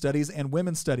lesbian studies and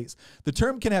women's studies. The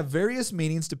term can have various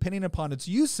meanings depending upon its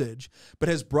usage, but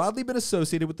has broadly been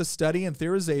associated with the study and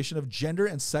theorization of gender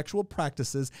and sexual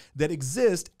practices that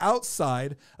exist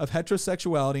outside of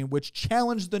heterosexuality and which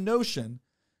challenge the notion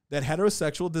that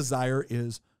heterosexual desire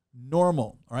is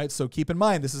normal. All right. So keep in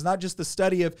mind, this is not just the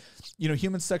study of,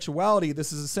 human sexuality.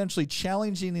 This is essentially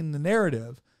challenging in the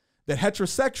narrative that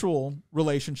heterosexual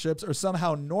relationships are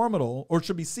somehow normal or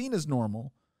should be seen as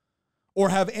normal or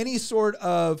have any sort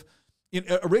of,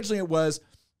 originally it was,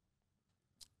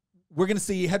 we're going to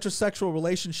see heterosexual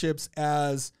relationships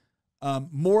as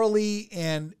morally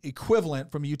and equivalent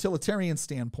from a utilitarian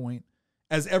standpoint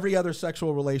as every other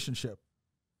sexual relationship.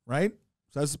 Right.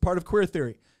 So this is part of queer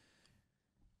theory.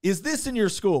 Is this in your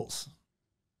schools?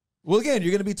 Well, again,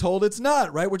 you're going to be told it's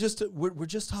not, right? We're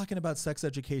just talking about sex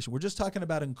education. We're just talking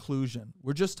about inclusion.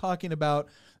 We're just talking about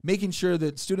making sure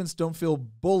that students don't feel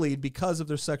bullied because of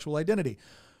their sexual identity.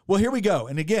 Well, here we go.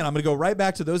 And again, I'm going to go right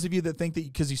back to those of you that think that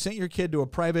because you sent your kid to a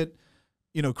private,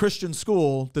 Christian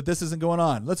school, that this isn't going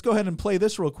on. Let's go ahead and play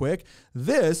this real quick.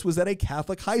 This was at a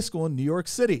Catholic high school in New York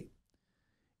City.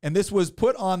 And this was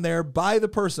put on there by the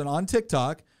person on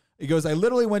TikTok. He goes, I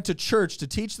literally went to church to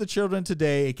teach the children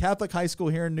today. A Catholic high school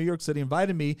here in New York City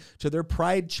invited me to their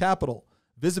Pride Chapel.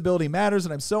 Visibility matters,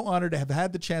 and I'm so honored to have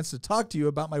had the chance to talk to you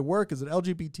about my work as an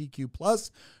LGBTQ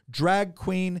plus drag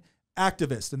queen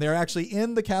activist. And they're actually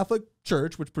in the Catholic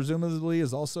Church, which presumably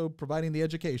is also providing the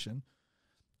education.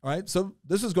 All right, so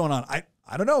this is going on. I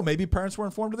don't know. Maybe parents were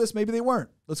informed of this. Maybe they weren't.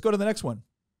 Let's go to the next one.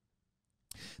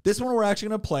 This one we're actually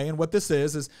going to play, and what this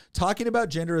is talking about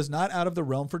gender is not out of the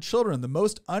realm for children. The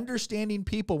most understanding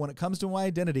people when it comes to my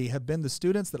identity have been the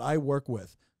students that I work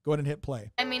with. Go ahead and hit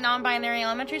play. I'm a non-binary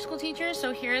elementary school teacher,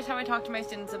 so here's how I talk to my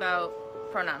students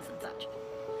about pronouns and such.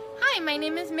 Hi, my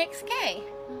name is Mix K.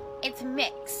 It's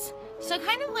mix. So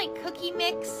kind of like cookie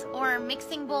mix or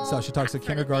mixing bowl. So she talks to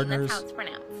kindergartners. That's how it's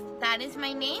pronounced. That is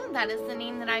my name. That is the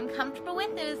name that I'm comfortable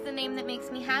with. That is the name that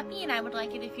makes me happy, and I would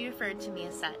like it if you referred to me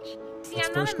as such. See, That's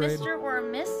I'm not a grade. Mr. or a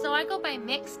Miss, so I go by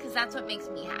Mix because that's what makes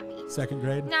me happy. Second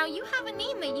grade. Now, you have a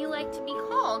name that you like to be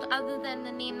called other than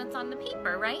the name that's on the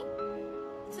paper, right?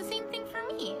 It's the same thing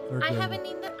for me. Third I grade. have a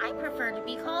name that I prefer to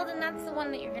be called, and that's the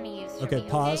one that you're going to use for Okay, me,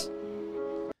 pause.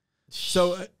 okay?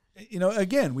 So,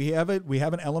 again, we have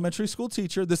an elementary school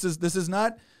teacher. This is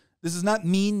not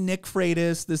mean Nick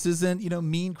Freitas. This isn't,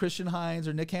 mean Christian Hines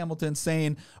or Nick Hamilton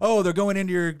saying, oh, they're going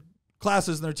into your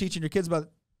classes and they're teaching your kids about it.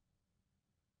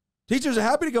 Teachers are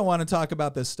happy to go on and talk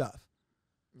about this stuff.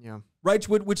 Yeah. Right?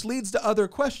 Which leads to other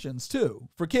questions too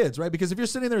for kids, right? Because if you're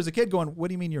sitting there as a kid going, what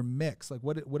do you mean you're mixed? Like,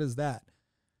 what is that?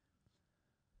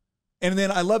 And then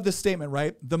I love this statement,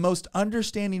 right? The most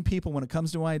understanding people when it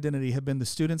comes to my identity have been the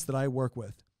students that I work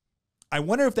with. I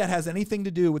wonder if that has anything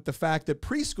to do with the fact that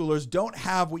preschoolers don't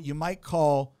have what you might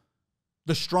call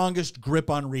the strongest grip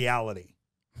on reality.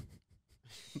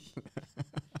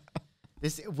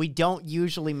 We don't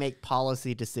usually make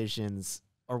policy decisions,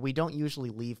 or we don't usually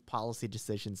leave policy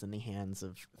decisions in the hands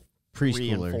of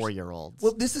 3 and 4-year-olds.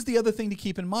 Well, this is the other thing to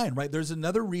keep in mind, right? There's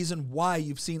another reason why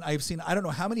I've seen, I don't know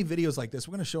how many videos like this.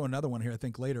 We're going to show another one here, I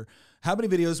think, later. How many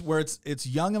videos where it's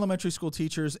young elementary school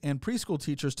teachers and preschool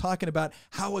teachers talking about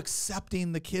how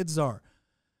accepting the kids are.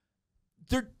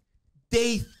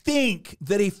 They think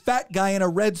that a fat guy in a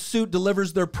red suit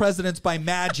delivers their presents by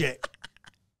magic.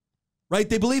 Right?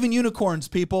 They believe in unicorns,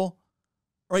 people.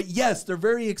 Right? Yes, they're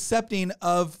very accepting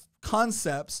of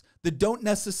concepts that don't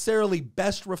necessarily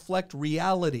best reflect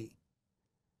reality.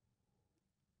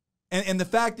 And the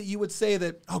fact that you would say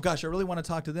that, oh gosh, I really want to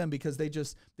talk to them because they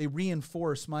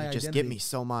reinforce my identity. Just get me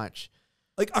so much.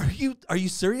 Like, are you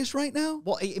serious right now?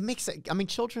 Well, it makes it. I mean,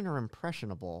 children are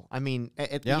impressionable. I mean,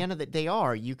 at the end of the day, they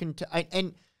are. You can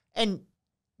and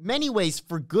many ways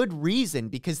for good reason,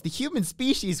 because the human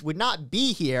species would not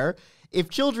be here if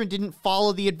children didn't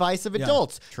follow the advice of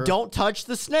adults. True. Don't touch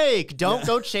the snake. Don't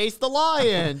go chase the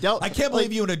lion. Don't. I can't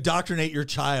believe you would indoctrinate your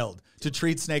child to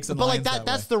treat snakes and lions that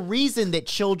that's way. the reason that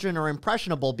children are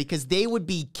impressionable, because they would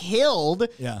be killed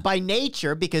by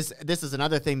nature. Because this is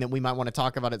another thing that we might want to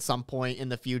talk about at some point in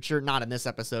the future, not in this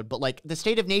episode, but like the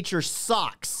state of nature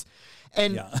sucks.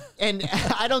 And Yeah. and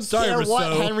I don't Sorry, care what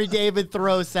Rousseau. Henry David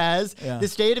Thoreau says. Yeah. The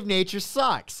state of nature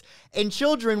sucks. And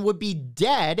children would be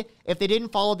dead if they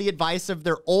didn't follow the advice of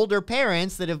their older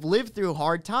parents that have lived through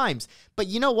hard times. But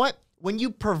you know what? When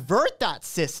you pervert that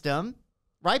system,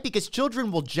 right? Because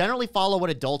children will generally follow what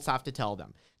adults have to tell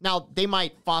them. Now, they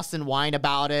might fuss and whine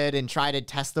about it and try to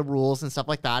test the rules and stuff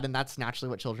like that, and that's naturally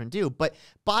what children do. But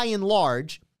by and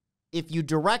large, if you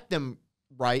direct them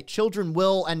right, children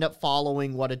will end up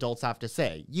following what adults have to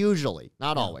say, usually,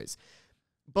 not always.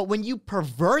 But when you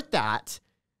pervert that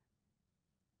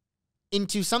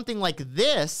into something like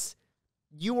this,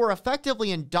 you are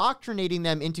effectively indoctrinating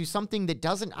them into something that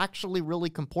doesn't actually really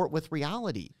comport with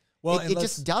reality. Well, it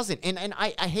just doesn't. And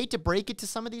I hate to break it to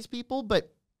some of these people,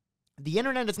 but the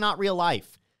internet is not real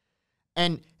life.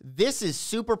 And this is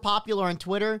super popular on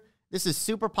Twitter. This is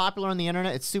super popular on the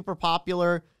internet. It's super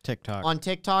popular on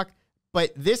TikTok.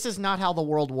 But this is not how the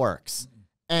world works.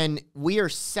 And we are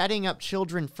setting up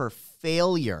children for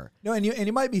failure. No, and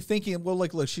you might be thinking, well,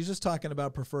 like, look, she's just talking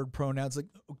about preferred pronouns. Like,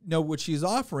 no, what she's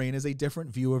offering is a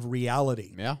different view of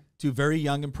reality to very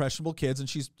young, impressionable kids, and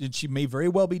she may very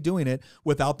well be doing it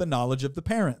without the knowledge of the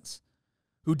parents,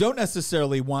 who don't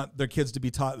necessarily want their kids to be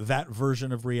taught that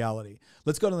version of reality.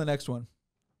 Let's go to the next one.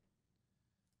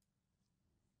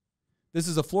 This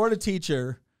is a Florida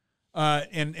teacher,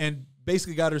 and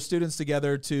basically got her students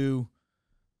together to,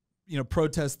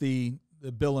 protest the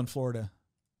bill in Florida.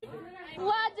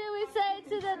 What do we say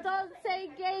to the Don't Say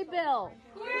Gay bill?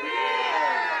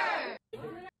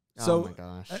 So, oh my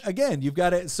gosh. Again, you've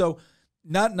got it. So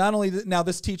not only now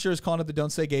this teacher is calling it the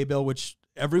Don't Say Gay bill, which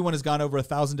everyone has gone over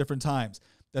 1,000 different times.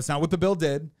 That's not what the bill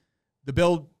did. The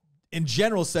bill in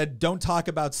general said don't talk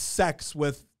about sex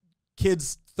with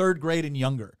kids 3rd grade and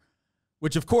younger,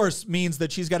 which of course means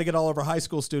that she's got to get all of her high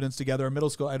school students together, or middle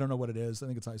school. I don't know what it is. I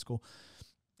think it's high school.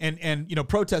 And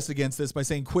protest against this by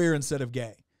saying queer instead of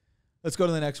gay. Let's go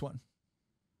to the next one.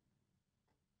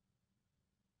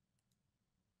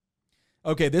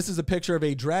 Okay, this is a picture of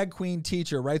a drag queen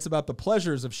teacher, writes about the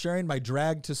pleasures of sharing my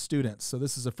drag to students. So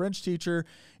this is a French teacher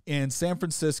in San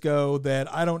Francisco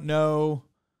that I don't know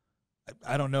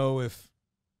if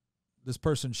this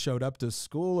person showed up to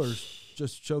school or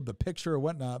just showed the picture or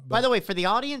whatnot. But By the way, for the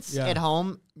audience at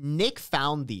home, Nick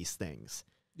found these things.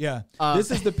 yeah,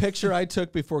 this is the picture I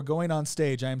took before going on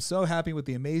stage. I am so happy with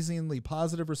the amazingly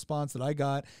positive response that I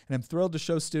got, and I'm thrilled to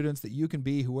show students that you can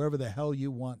be whoever the hell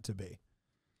you want to be.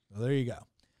 Well, there you go.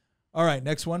 All right,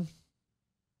 next one.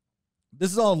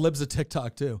 This is all libs of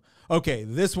TikTok too. Okay,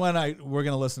 this one we're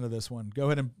gonna listen to this one. Go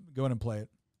ahead and play it.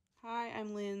 Hi,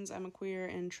 I'm Linz. I'm a queer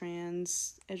and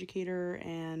trans educator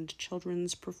and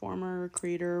children's performer,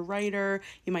 creator, writer.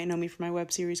 You might know me from my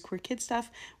web series Queer Kid Stuff,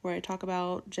 where I talk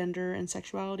about gender and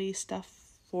sexuality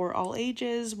stuff for all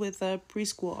ages with a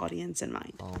preschool audience in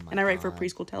mind. And I write for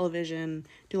preschool television,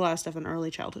 do a lot of stuff in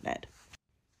early childhood ed.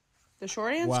 The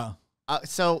short answer? Wow.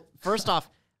 So first off,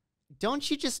 don't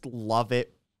you just love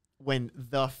it when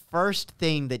the first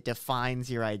thing that defines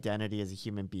your identity as a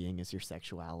human being is your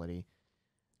sexuality?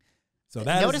 So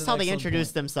that Notice is how an they excellent introduced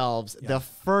point. themselves. Yeah. The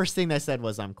first thing they said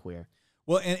was, "I'm queer."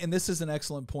 Well, and this is an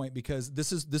excellent point, because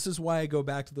this is why I go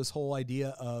back to this whole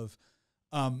idea of,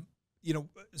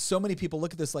 so many people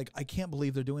look at this like, I can't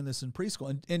believe they're doing this in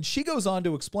preschool. And she goes on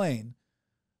to explain,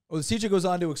 or the teacher goes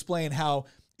on to explain how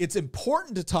it's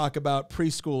important to talk about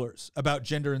preschoolers, about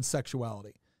gender and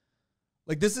sexuality.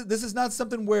 Like this is not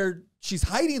something where she's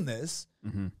hiding this.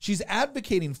 Mm-hmm. She's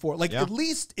advocating for it. Like at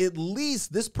least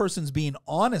this person's being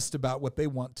honest about what they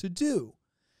want to do.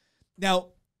 Now,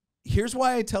 here's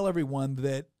why I tell everyone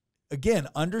that, again,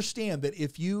 understand that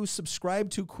if you subscribe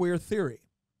to queer theory,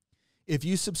 if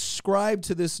you subscribe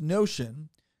to this notion,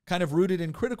 kind of rooted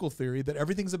in critical theory, that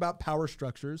everything's about power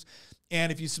structures,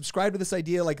 and if you subscribe to this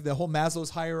idea, like the whole Maslow's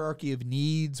hierarchy of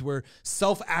needs, where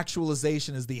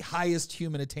self-actualization is the highest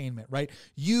human attainment, right?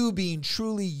 You being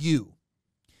truly you.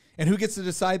 And who gets to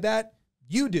decide that?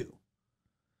 You do.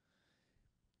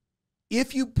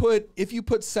 If you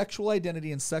put sexual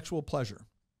identity and sexual pleasure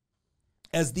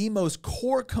as the most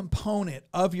core component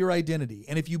of your identity,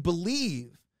 and if you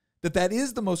believe that that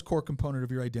is the most core component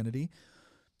of your identity,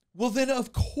 well, then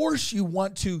of course you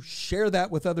want to share that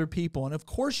with other people. And of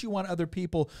course you want other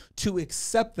people to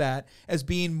accept that as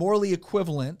being morally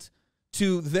equivalent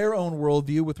to their own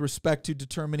worldview with respect to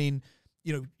determining,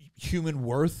 human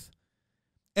worth.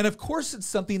 And of course it's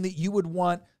something that you would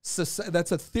want,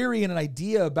 that's a theory and an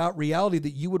idea about reality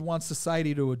that you would want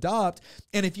society to adopt.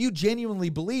 And if you genuinely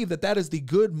believe that that is the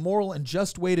good, moral, and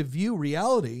just way to view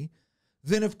reality,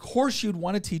 then of course you'd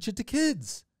want to teach it to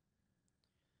kids.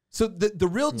 So the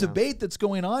real debate that's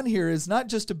going on here is not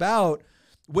just about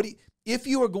if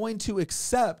you are going to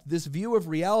accept this view of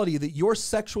reality that your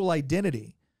sexual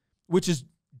identity, which is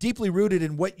deeply rooted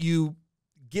in what you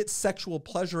get sexual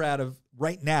pleasure out of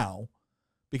right now,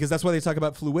 because that's why they talk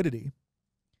about fluidity.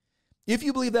 If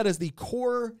you believe that as the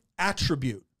core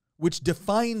attribute which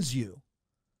defines you,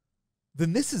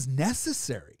 then this is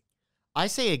necessary. I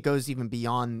say it goes even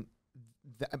beyond.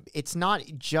 It's not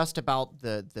just about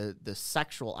the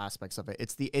sexual aspects of it.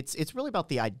 It's really about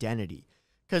the identity.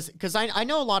 Because I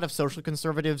know a lot of social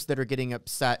conservatives that are getting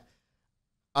upset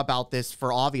about this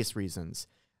for obvious reasons.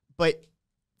 But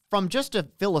from just a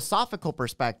philosophical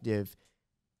perspective,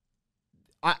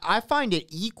 I find it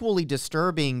equally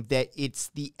disturbing that it's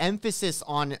the emphasis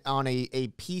on a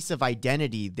piece of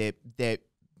identity that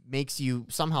makes you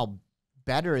somehow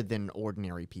better than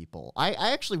ordinary people. I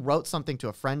actually wrote something to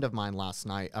a friend of mine last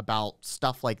night about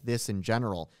stuff like this in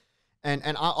general. And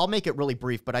I'll make it really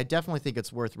brief, but I definitely think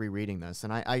it's worth rereading this.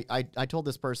 And I told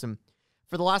this person,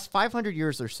 for the last 500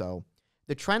 years or so,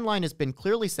 the trend line has been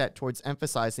clearly set towards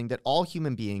emphasizing that all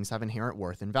human beings have inherent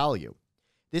worth and value.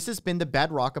 This has been the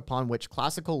bedrock upon which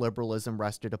classical liberalism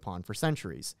rested upon for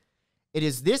centuries. It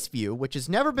is this view, which has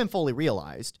never been fully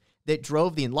realized, that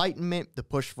drove the Enlightenment, the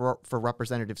push for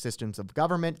representative systems of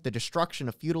government, the destruction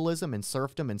of feudalism and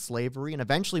serfdom and slavery, and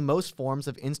eventually most forms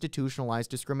of institutionalized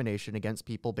discrimination against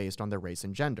people based on their race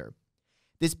and gender.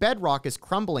 This bedrock is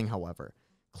crumbling, however.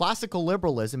 Classical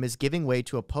liberalism is giving way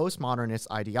to a postmodernist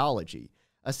ideology,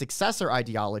 a successor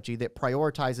ideology that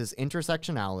prioritizes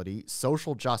intersectionality,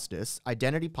 social justice,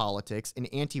 identity politics, and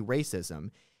anti-racism,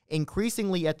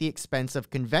 increasingly at the expense of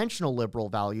conventional liberal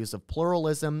values of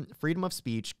pluralism, freedom of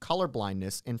speech,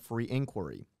 colorblindness, and free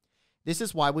inquiry. This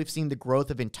is why we've seen the growth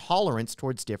of intolerance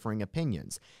towards differing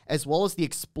opinions, as well as the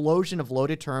explosion of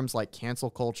loaded terms like cancel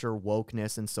culture,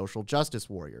 wokeness, and social justice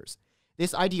warriors.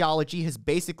 This ideology has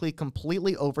basically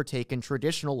completely overtaken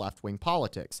traditional left-wing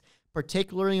politics,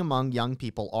 particularly among young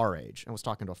people our age. I was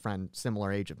talking to a friend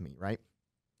similar age of me, right?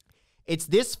 It's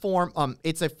this form,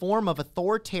 it's a form of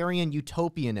authoritarian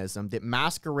utopianism that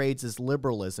masquerades as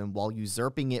liberalism while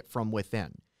usurping it from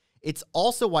within. It's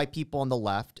also why people on the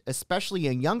left, especially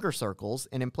in younger circles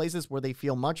and in places where they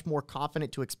feel much more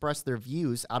confident to express their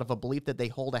views out of a belief that they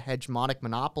hold a hegemonic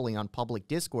monopoly on public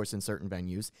discourse in certain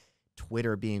venues,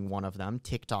 Twitter being one of them,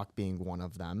 TikTok being one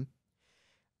of them,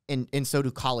 and so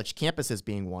do college campuses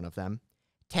being one of them,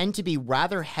 tend to be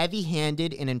rather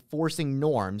heavy-handed in enforcing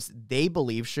norms they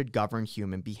believe should govern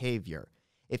human behavior.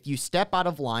 If you step out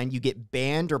of line, you get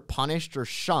banned or punished or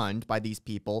shunned by these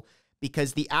people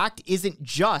because the act isn't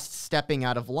just stepping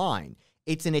out of line.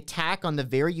 It's an attack on the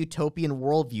very utopian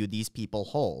worldview these people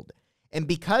hold. And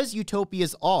because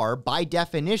utopias are, by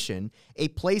definition, a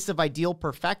place of ideal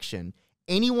perfection,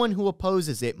 anyone who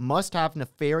opposes it must have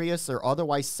nefarious or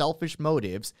otherwise selfish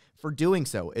motives for doing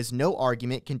so, as no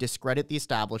argument can discredit the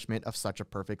establishment of such a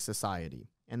perfect society.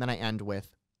 And then I end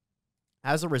with,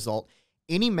 as a result,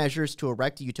 any measures to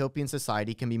erect a utopian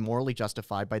society can be morally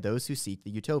justified by those who seek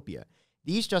the utopia.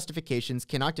 These justifications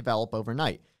cannot develop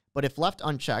overnight, but if left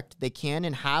unchecked, they can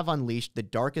and have unleashed the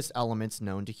darkest elements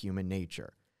known to human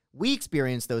nature. We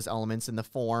experience those elements in the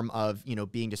form of,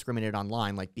 being discriminated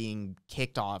online, like being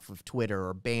kicked off of Twitter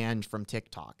or banned from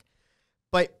TikTok.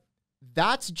 But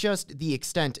that's just the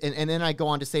extent. And then I go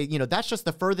on to say, that's just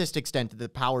the furthest extent that the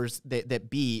powers that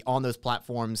be on those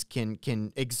platforms can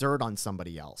exert on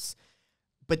somebody else.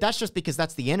 But that's just because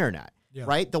that's the internet,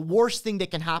 right? The worst thing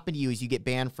that can happen to you is you get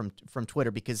banned from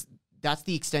Twitter because that's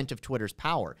the extent of Twitter's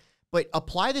power. But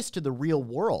apply this to the real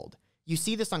world. You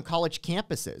see this on college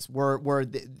campuses where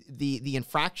the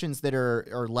infractions that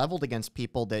are leveled against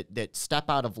people that step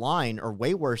out of line are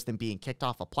way worse than being kicked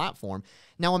off a platform.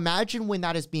 Now imagine when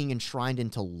that is being enshrined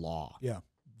into law. Yeah.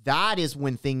 That is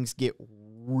when things get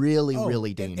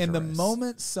really dangerous. And the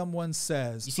moment someone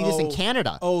says... You see this in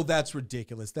Canada. Oh, that's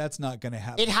ridiculous. That's not going to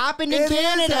happen. It happened in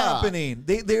Canada. It is happening.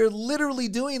 They're literally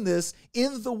doing this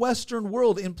in the Western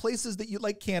world, in places that you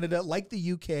like Canada, like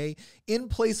the UK, in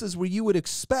places where you would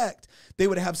expect they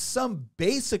would have some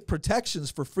basic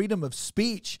protections for freedom of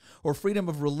speech or freedom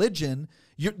of religion.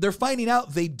 They're finding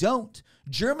out they don't.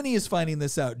 Germany is finding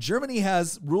this out. Germany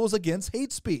has rules against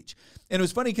hate speech. And it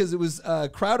was funny because it was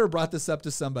Crowder brought this up to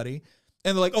somebody.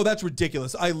 And they're like, oh, that's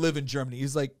ridiculous. I live in Germany.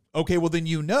 He's like, okay, well, then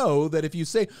that if you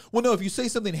say, if you say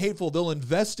something hateful, they'll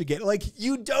investigate. Like,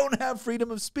 you don't have freedom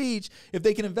of speech if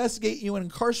they can investigate you and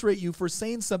incarcerate you for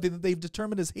saying something that they've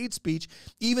determined as hate speech,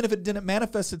 even if it didn't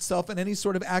manifest itself in any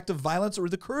sort of act of violence or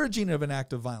the encouraging of an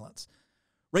act of violence.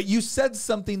 Right? You said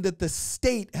something that the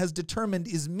state has determined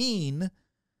is mean,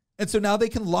 and so now they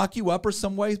can lock you up or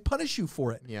some way punish you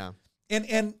for it. Yeah.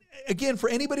 And again, for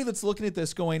anybody that's looking at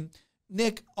this going,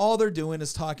 Nick, all they're doing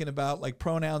is talking about like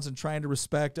pronouns and trying to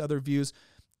respect other views.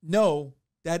 No,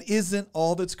 that isn't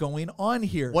all that's going on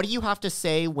here. What do you have to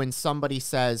say when somebody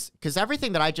says, because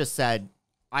everything that I just said,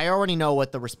 I already know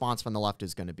what the response from the left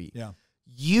is going to be. Yeah.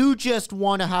 You just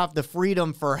want to have the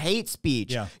freedom for hate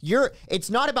speech. Yeah. It's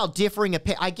not about differing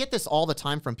opinion. I get this all the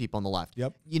time from people on the left.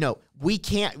 Yep. You know, we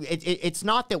can't, it's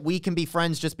not that we can be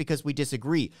friends just because we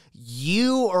disagree.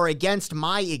 You are against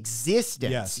my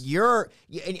existence. Yes.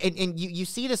 And you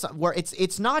see this where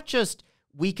it's not just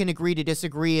we can agree to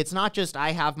disagree. It's not just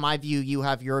I have my view, you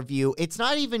have your view. It's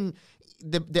not even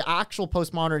the actual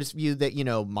postmodernist view that, you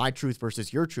know, my truth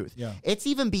versus your truth. Yeah. It's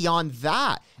even beyond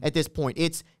that at this point.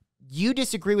 It's you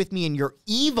disagree with me and you're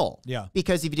evil. Yeah.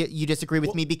 Because if you disagree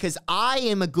with me because I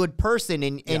am a good person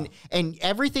and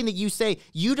everything that you say,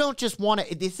 you don't just want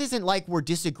to, this isn't like we're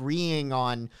disagreeing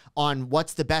on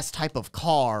what's the best type of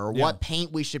car or what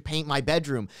paint we should paint my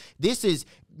bedroom. This is,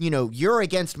 you know, you're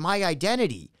against my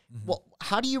identity. Mm-hmm. Well,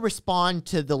 how do you respond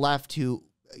to the left who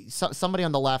somebody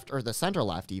on the left or the center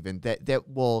left even that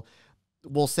will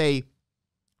say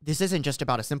this isn't just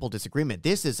about a simple disagreement.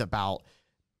 This is about,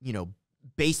 you know,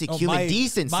 basic human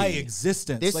decency. My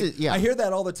existence. This like, is, yeah. I hear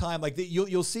that all the time. Like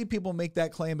you'll see people make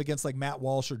that claim against like Matt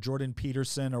Walsh or Jordan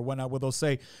Peterson or whatnot, where they'll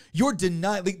say you're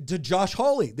denying like, to Josh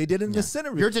Hawley. They did it in the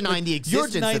Senate. You're denying the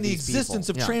existence. You're denying of the these existence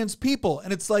people. of trans people,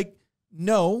 and it's like,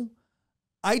 no,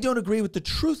 I don't agree with the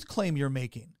truth claim you're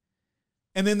making.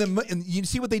 And then and you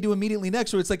see what they do immediately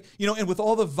next, where it's like, you know, and with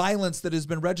all the violence that has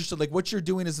been registered, like what you're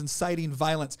doing is inciting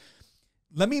violence.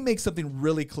 Let me make something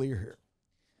really clear here.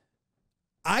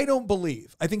 I don't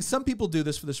believe, I think some people do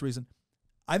this for this reason.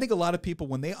 I think a lot of people,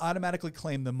 when they automatically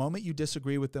claim the moment you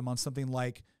disagree with them on something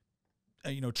like,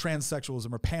 you know,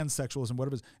 transsexualism or pansexualism,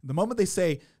 whatever it is, the moment they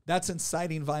say that's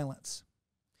inciting violence,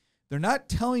 they're not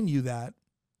telling you that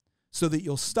so that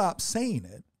you'll stop saying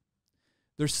it.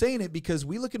 They're saying it because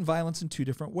we look at violence in two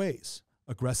different ways: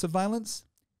 aggressive violence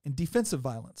and defensive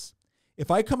violence.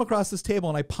 If I come across this table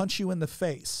and I punch you in the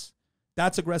face,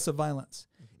 that's aggressive violence.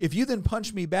 If you then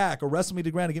punch me back or wrestle me to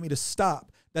the ground and get me to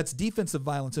stop, that's defensive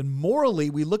violence. And morally,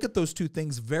 we look at those two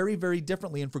things very, very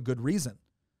differently and for good reason.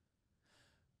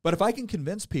 But if I can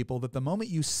convince people that the moment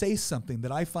you say something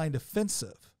that I find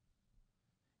offensive,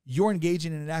 you're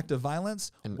engaging in an act of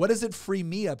violence, and what does it free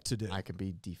me up to do? I could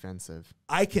be defensive.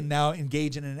 I can now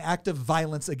engage in an act of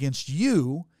violence against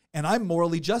you, and I'm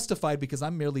morally justified because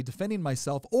I'm merely defending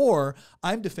myself, or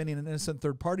I'm defending an innocent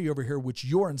third party over here, which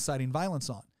you're inciting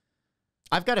violence on.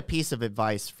 I've got a piece of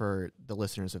advice for the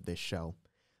listeners of this show.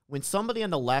 When somebody on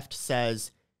the left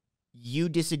says, you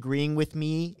disagreeing with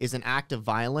me is an act of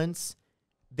violence,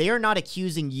 they are not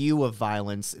accusing you of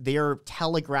violence. They are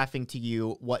telegraphing to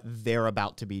you what they're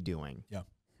about to be doing. Yeah.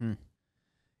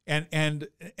 And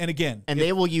again,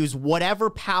 they will use whatever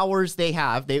powers they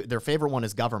have. Their favorite one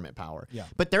is government power. Yeah.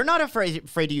 But they're not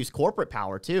afraid to use corporate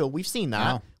power too. We've seen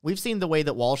that. No. We've seen the way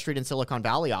that Wall Street and Silicon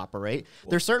Valley operate.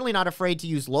 They're certainly not afraid to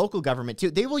use local government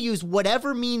too. They will use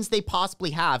whatever means they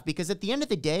possibly have, because at the end of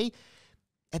the day,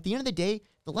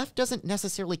 the left doesn't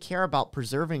necessarily care about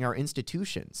preserving our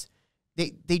institutions.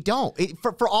 They don't.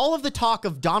 For all of the talk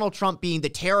of Donald Trump being the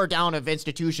tear down of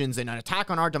institutions and an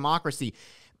attack on our democracy,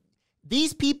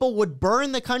 these people would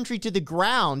burn the country to the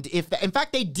ground in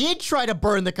fact, they did try to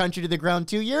burn the country to the ground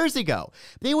 2 years ago.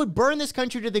 They would burn this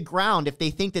country to the ground if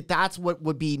they think that that's what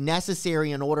would be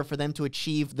necessary in order for them to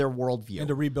achieve their worldview. And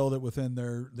to rebuild it within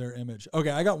their image.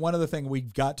 Okay, I got one other thing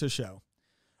we've got to show.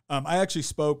 I actually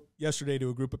spoke yesterday to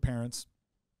a group of parents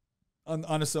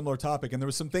on a similar topic, and there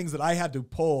was some things that I had to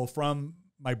pull from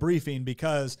my briefing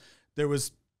because there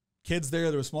was kids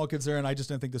there were small kids there, and I just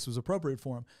didn't think this was appropriate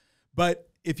for them. But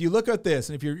if you look at this,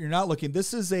 and if you're not looking,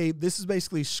 this is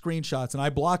basically screenshots, and I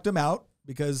blocked them out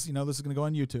because, you know, this is going to go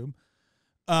on YouTube,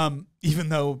 even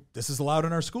though this is allowed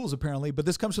in our schools apparently. But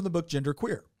this comes from the book Gender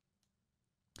Queer.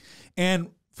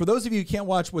 And for those of you who can't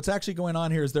watch, what's actually going on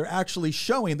here is they're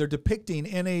depicting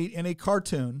in a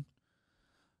cartoon,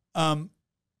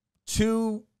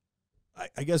 two,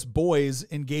 I guess, boys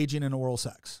engaging in oral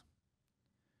sex,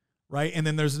 right? And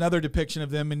then there's another depiction of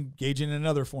them engaging in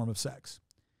another form of sex.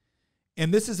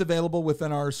 And this is available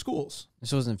within our schools.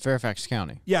 This was in Fairfax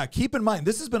County. Yeah, keep in mind,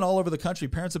 this has been all over the country.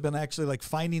 Parents have been actually like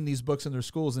finding these books in their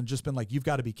schools and just been like, you've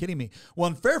got to be kidding me. Well,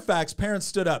 in Fairfax, parents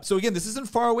stood up. So again, this isn't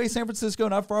far away San Francisco,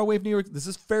 not far away from New York. This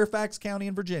is Fairfax County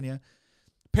in Virginia.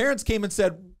 Parents came and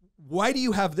said, why do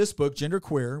you have this book, Gender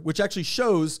Queer, which actually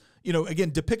shows, you know,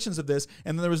 again, depictions of this.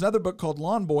 And then there was another book called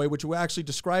Lawn Boy, which actually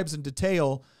describes in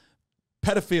detail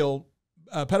pedophile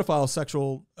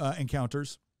sexual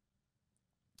encounters.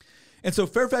 And so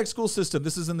Fairfax School System,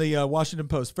 this is in the Washington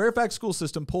Post, Fairfax School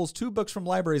System pulls 2 books from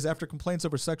libraries after complaints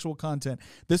over sexual content.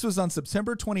 This was on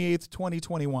September 28th,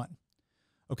 2021.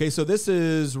 Okay, so this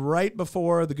is right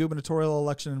before the gubernatorial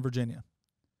election in Virginia.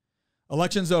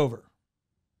 Election's over.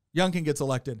 Youngkin gets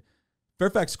elected.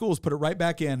 Fairfax Schools put it right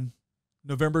back in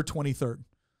November 23rd.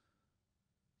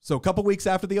 So a couple weeks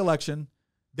after the election,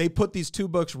 they put these 2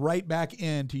 books right back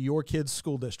into your kid's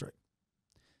school district.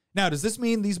 Now, does this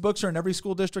mean these books are in every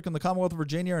school district in the Commonwealth of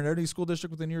Virginia or in every school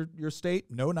district within your state?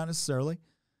 No, not necessarily.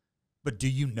 But do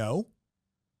you know?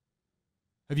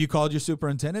 Have you called your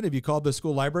superintendent? Have you called the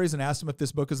school libraries and asked them if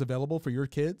this book is available for your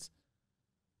kids?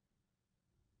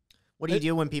 What do you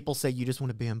do when people say you just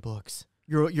want to ban books?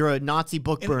 You're a Nazi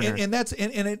book burner. Isn't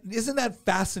that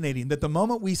fascinating that the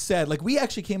moment we said, like, we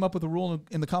actually came up with a rule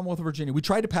in the Commonwealth of Virginia. We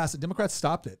tried to pass it. Democrats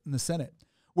stopped it in the Senate,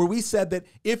 where we said that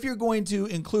if you're going to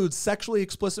include sexually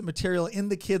explicit material in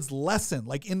the kid's lesson,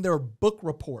 like in their book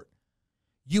report,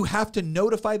 you have to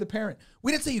notify the parent.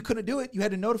 We didn't say you couldn't do it. You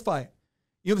had to notify it.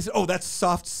 You know, they said, oh, that's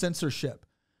soft censorship.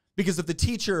 Because if the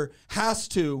teacher has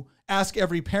to ask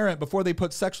every parent before they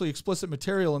put sexually explicit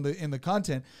material in the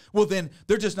content, well, then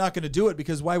they're just not going to do it,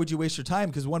 because why would you waste your time?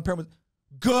 Because one parent was,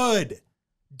 good,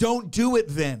 don't do it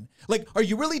then. Like, are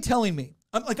you really telling me?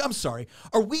 I'm sorry.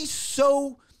 Are we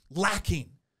so lacking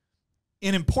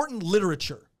in important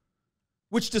literature,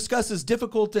 which discusses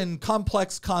difficult and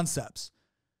complex concepts,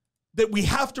 that we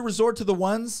have to resort to the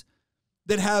ones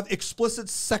that have explicit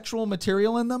sexual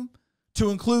material in them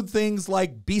to include things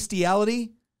like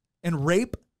bestiality and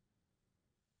rape?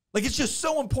 Like, it's just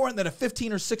so important that a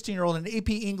 15 or 16-year-old in an AP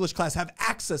English class have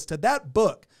access to that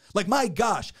book. Like, my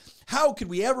gosh, how could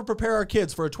we ever prepare our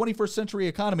kids for a 21st century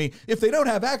economy if they don't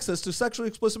have access to sexually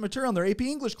explicit material in their AP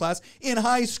English class in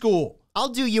high school? I'll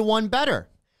do you one better.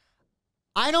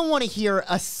 I don't want to hear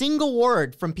a single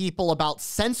word from people about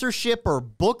censorship or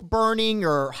book burning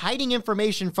or hiding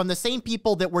information from the same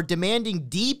people that were demanding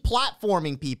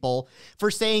deplatforming people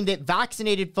for saying that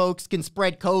vaccinated folks can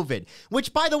spread COVID,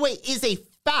 which, by the way, is a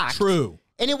fact. True.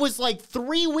 And it was like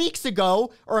 3 weeks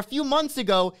ago or a few months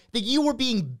ago that you were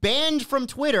being banned from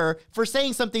Twitter for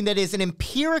saying something that is an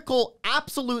empirical,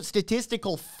 absolute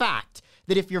statistical fact,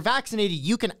 that if you're vaccinated,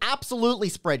 you can absolutely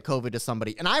spread COVID to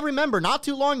somebody. And I remember not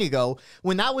too long ago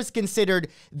when that was considered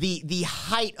the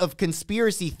height of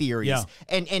conspiracy theories. Yeah.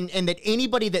 And that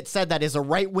anybody that said that is a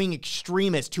right-wing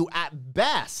extremist who at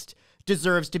best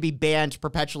deserves to be banned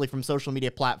perpetually from social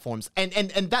media platforms. And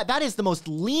that is the most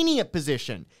lenient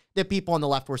position that people on the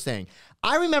left were saying.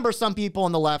 I remember some people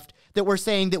on the left that were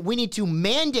saying that we need to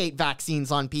mandate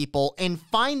vaccines on people and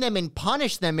fine them and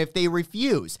punish them if they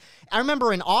refuse. I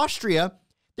remember in Austria,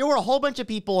 there were a whole bunch of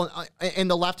people in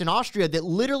the left in Austria that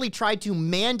literally tried to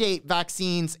mandate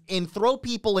vaccines and throw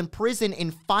people in prison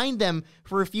and fine them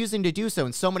for refusing to do so.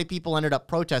 And so many people ended up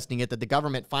protesting it that the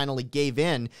government finally gave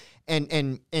in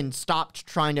and stopped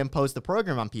trying to impose the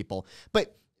program on people.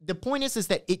 But the point is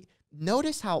that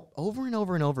notice how over and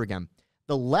over and over again,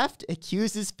 the left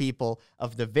accuses people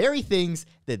of the very things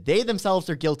that they themselves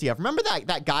are guilty of. Remember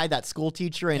that guy, that school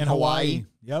teacher in Hawaii?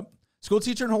 Yep. School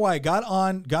teacher in Hawaii got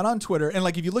on Twitter, and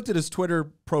like, if you looked at his Twitter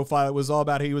profile, it was all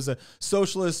about how he was a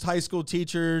socialist high school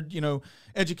teacher, you know,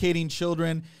 educating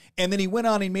children. And then he went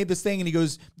on and he made this thing, and he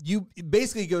goes,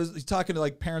 he's talking to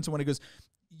like parents, and when he goes,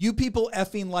 you people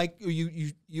effing like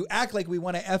you act like we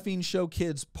want to effing show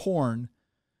kids porn.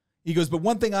 He goes, but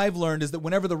one thing I've learned is that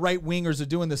whenever the right wingers are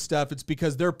doing this stuff, it's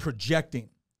because they're projecting.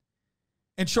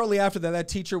 And shortly after that, that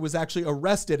teacher was actually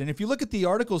arrested. And if you look at the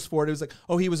articles for it, it was like,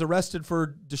 oh, he was arrested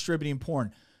for distributing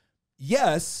porn.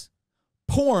 Yes,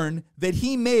 porn that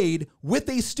he made with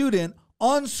a student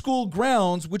on school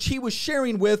grounds, which he was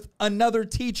sharing with another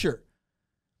teacher.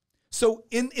 So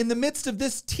in the midst of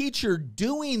this teacher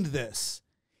doing this,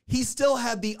 he still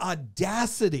had the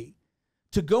audacity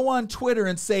to go on Twitter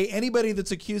and say anybody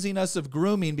that's accusing us of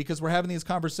grooming because we're having these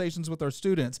conversations with our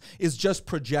students is just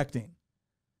projecting.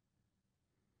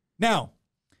 Now,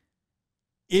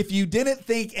 if you didn't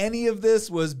think any of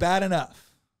this was bad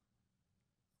enough,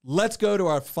 let's go to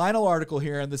our final article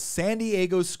here. And the San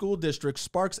Diego School District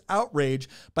sparks outrage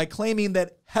by claiming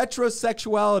that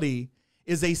heterosexuality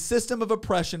is a system of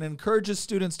oppression and encourages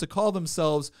students to call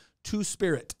themselves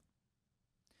two-spirit.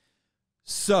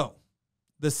 So,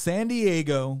 the San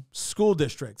Diego School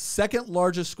District, second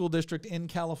largest school district in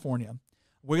California,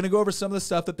 we're going to go over some of the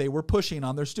stuff that they were pushing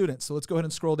on their students. So let's go ahead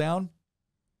and scroll down.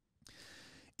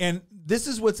 And this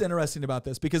is what's interesting about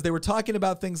this, because they were talking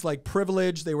about things like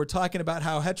privilege. They were talking about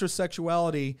how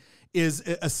heterosexuality is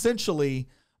essentially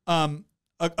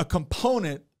a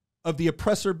component of the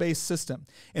oppressor-based system.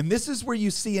 And this is where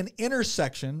you see an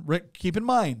intersection. Keep in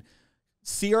mind,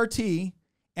 CRT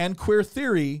and queer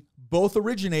theory both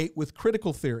originate with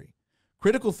critical theory.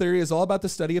 Critical theory is all about the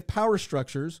study of power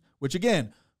structures, which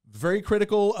again, very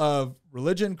critical of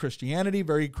religion, Christianity,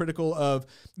 very critical of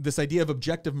this idea of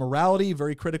objective morality,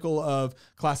 very critical of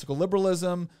classical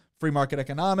liberalism, free market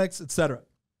economics, etc.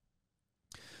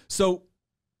 So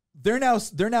they're now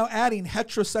adding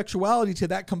heterosexuality to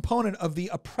that component of the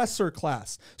oppressor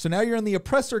class. So now you're in the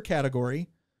oppressor category,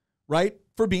 right,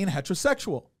 for being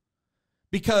heterosexual.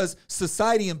 Because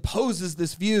society imposes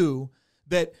this view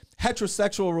that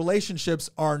heterosexual relationships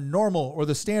are normal or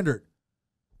the standard.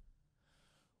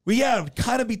 Well, yeah, it'd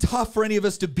kind of be tough for any of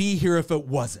us to be here if it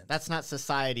wasn't. That's not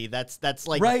society. That's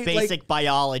like right? basic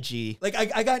biology. Like,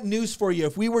 I got news for you.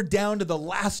 If we were down to the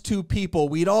last two people,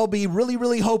 we'd all be really,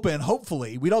 really hoping,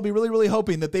 hopefully, we'd all be really, really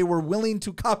hoping that they were willing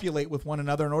to copulate with one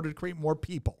another in order to create more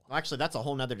people. Well, actually, that's a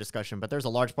whole nother discussion, but there's a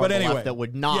large part of the left that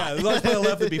would not. Yeah, the large part of the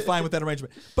left would be fine with that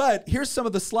arrangement. But here's some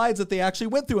of the slides that they actually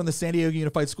went through in the San Diego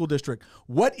Unified School District.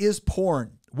 What is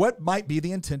porn? What might be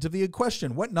the intent of the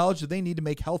question? What knowledge do they need to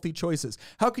make healthy choices?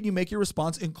 How can you make your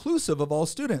response inclusive of all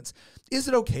students? Is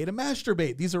it okay to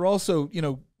masturbate? These are also,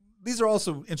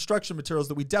 instruction materials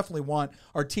that we definitely want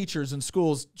our teachers and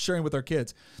schools sharing with our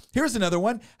kids. Here's another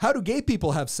one. How do gay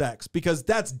people have sex? Because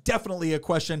that's definitely a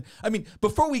question. I mean,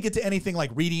 before we get to anything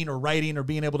like reading or writing or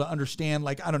being able to understand,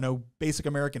 like, I don't know, basic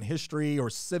American history or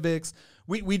civics,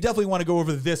 we definitely want to go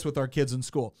over this with our kids in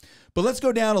school. But let's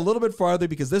go down a little bit farther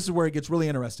because this is where it gets really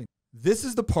interesting. This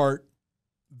is the part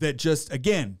that just,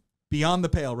 again, beyond the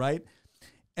pale, right?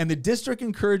 And the district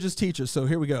encourages teachers. So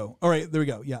here we go. All right, there we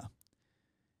go. Yeah.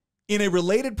 In a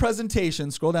related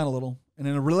presentation, scroll down a little, and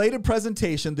in a related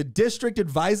presentation, the district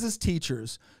advises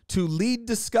teachers to lead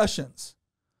discussions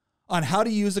on how to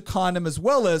use a condom as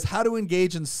well as how to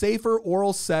engage in safer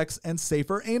oral sex and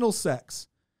safer anal sex,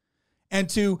 and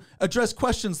to address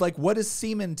questions like, what does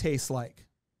semen taste like?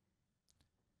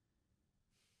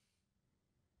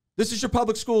 This is your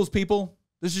public schools, people.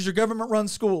 This is your government-run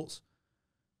schools.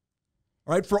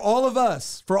 All right, for all of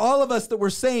us that we're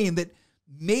saying that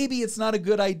maybe it's not a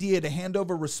good idea to hand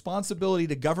over responsibility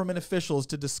to government officials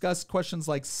to discuss questions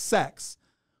like sex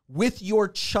with your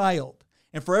child.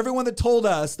 And for everyone that told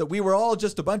us that we were all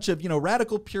just a bunch of,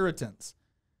 radical Puritans.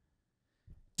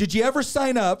 Did you ever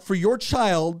sign up for your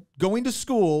child going to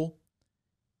school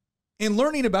and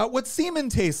learning about what semen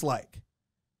tastes like?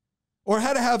 Or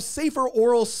how to have safer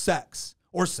oral sex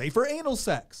or safer anal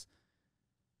sex?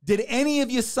 Did any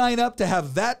of you sign up to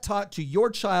have that taught to your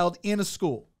child in a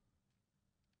school?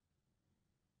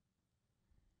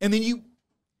 And then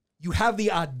you have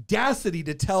the audacity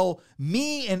to tell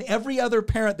me and every other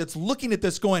parent that's looking at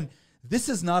this going, this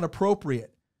is not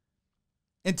appropriate.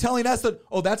 And telling us that,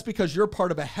 oh, that's because you're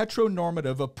part of a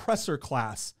heteronormative oppressor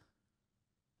class.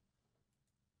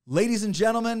 Ladies and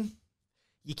gentlemen.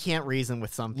 You can't reason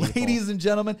with some people. Ladies and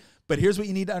gentlemen. But here's what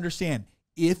you need to understand.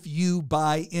 If you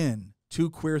buy in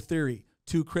to queer theory,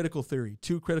 to critical theory,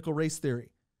 to critical race theory,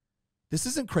 this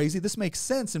isn't crazy. This makes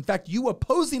sense. In fact, you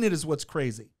opposing it is what's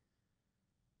crazy.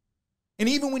 And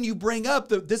even when you bring up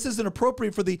that this isn't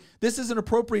appropriate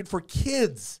for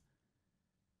kids.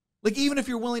 Like, even if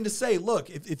you're willing to say, look,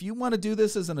 if you want to do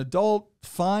this as an adult,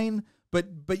 fine,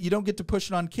 but you don't get to push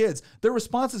it on kids. Their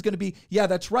response is going to be, yeah,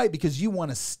 that's right, because you want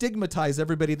to stigmatize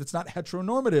everybody that's not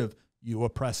heteronormative, you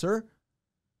oppressor.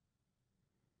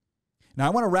 Now, I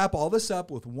want to wrap all this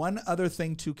up with one other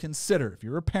thing to consider. If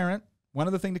you're a parent, one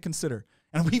other thing to consider.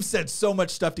 And we've said so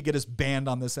much stuff to get us banned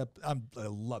on this. I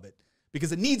love it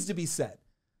because it needs to be said.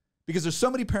 Because there's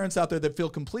so many parents out there that feel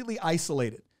completely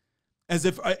isolated, as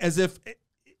if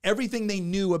everything they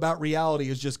knew about reality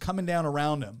is just coming down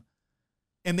around them,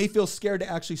 and they feel scared to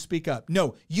actually speak up.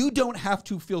 No, you don't have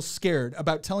to feel scared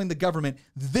about telling the government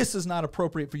this is not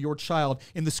appropriate for your child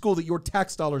in the school that your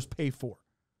tax dollars pay for.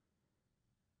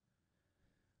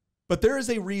 But there is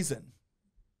a reason.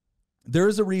 There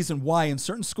is a reason why in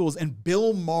certain schools, and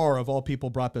Bill Maher of all people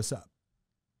brought this up,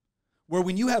 where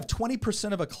when you have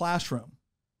 20% of a classroom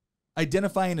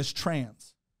identifying as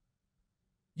trans,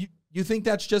 you think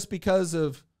that's just because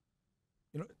of,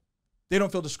 they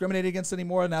don't feel discriminated against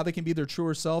anymore, now they can be their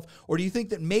truer self? Or do you think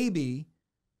that maybe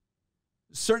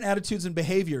certain attitudes and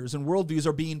behaviors and worldviews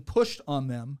are being pushed on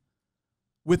them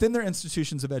within their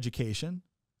institutions of education?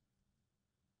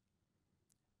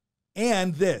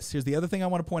 And here's the other thing I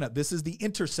want to point out. This is the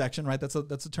intersection, right? That's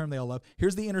a term they all love.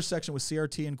 Here's the intersection with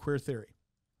CRT and queer theory.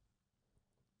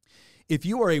 If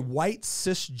you are a white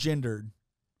cisgendered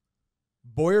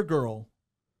boy or girl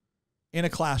in a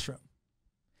classroom,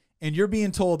 and you're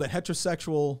being told that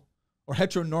heterosexual or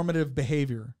heteronormative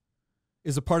behavior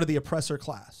is a part of the oppressor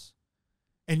class,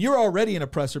 And you're already an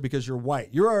oppressor because you're white.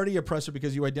 You're already an oppressor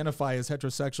because you identify as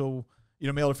heterosexual,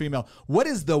 male or female. What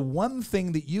is the one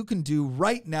thing that you can do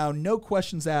right now, no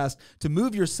questions asked, to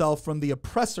move yourself from the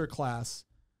oppressor class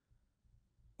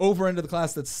over into the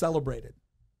class that's celebrated?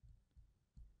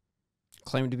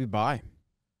 Claim to be bi.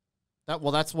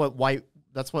 That's what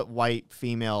white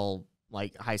female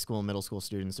like high school and middle school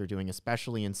students are doing,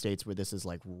 especially in states where this is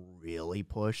like really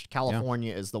pushed.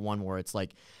 California is the one where it's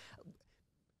like,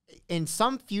 in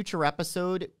some future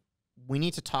episode, we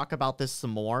need to talk about this some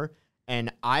more,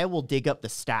 and I will dig up the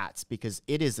stats because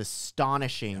it is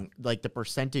astonishing, like the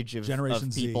percentage of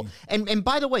Generation people. Z. And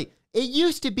by the way, it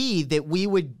used to be that we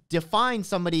would define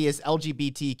somebody as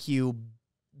LGBTQ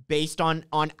based on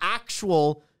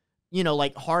actual,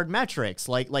 like hard metrics,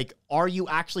 like are you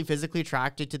actually physically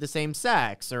attracted to the same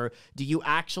sex, or do you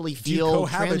actually feel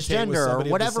transgender, or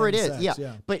whatever it is? Sex,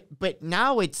 yeah. But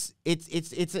now it's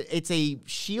a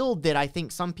shield that I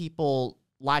think some people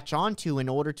latch onto in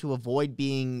order to avoid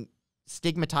being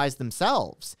stigmatized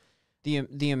themselves.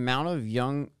 The amount of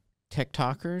young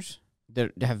TikTokers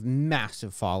that have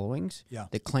massive followings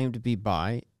that claim to be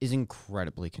bi is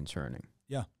incredibly concerning.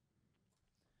 Yeah.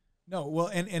 No, well,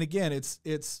 and again, it's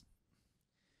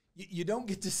you don't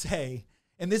get to say,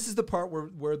 and this is the part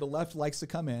where the left likes to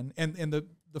come in, and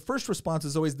the first response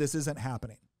is always, this isn't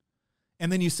happening.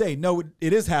 And then you say, no,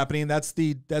 it is happening. That's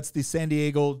the San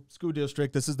Diego School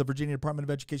District. This is the Virginia Department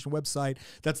of Education website.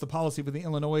 That's the policy for the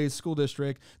Illinois School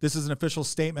District. This is an official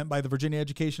statement by the Virginia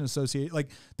Education Association. Like,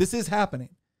 this is happening.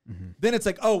 Mm-hmm. Then it's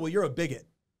like, oh, well, you're a bigot.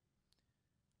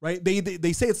 Right?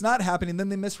 They say it's not happening, then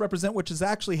they misrepresent what is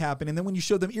actually happening. And then when you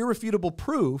show them irrefutable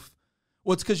proof,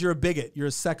 well, it's because you're a bigot, you're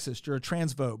a sexist, you're a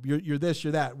transphobe, you're this,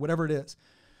 you're that, whatever it is.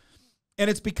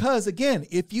 And it's because, again,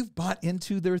 if you've bought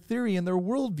into their theory and their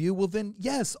worldview, well, then,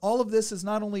 yes, all of this is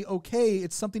not only okay,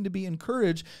 it's something to be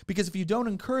encouraged, because if you don't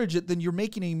encourage it, then you're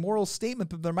making a moral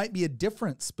statement that there might be a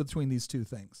difference between these two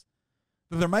things.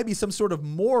 That there might be some sort of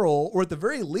moral, or at the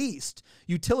very least,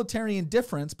 utilitarian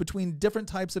difference between different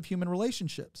types of human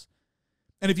relationships.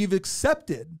 And if you've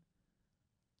accepted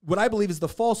what I believe is the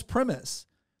false premise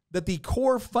that the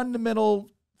core fundamental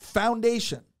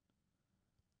foundation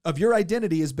of your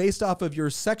identity is based off of your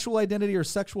sexual identity or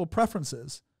sexual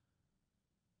preferences,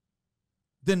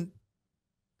 then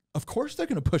of course they're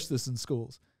going to push this in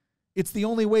schools. It's the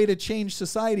only way to change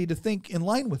society to think in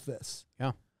line with this.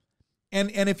 Yeah. And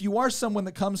if you are someone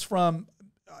that comes from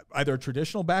either a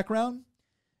traditional background,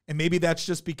 and maybe that's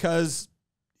just because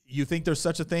you think there's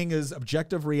such a thing as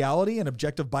objective reality and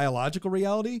objective biological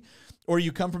reality, or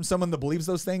you come from someone that believes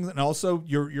those things, and also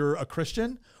you're a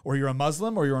Christian, or you're a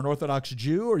Muslim, or you're an Orthodox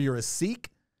Jew, or you're a Sikh,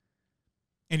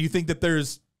 and you think that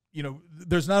there's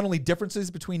not only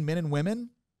differences between men and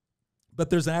women, but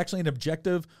there's actually an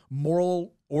objective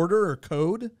moral order or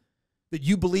code that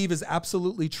you believe is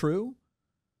absolutely true,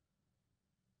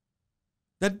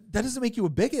 that doesn't make you a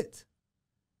bigot.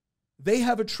 They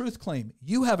have a truth claim.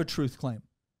 You have a truth claim.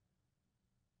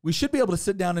 We should be able to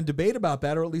sit down and debate about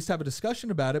that, or at least have a discussion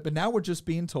about it. But now we're just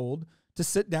being told to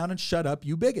sit down and shut up,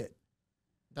 you bigot.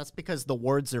 That's because the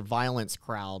words or violence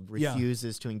crowd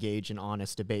refuses to engage in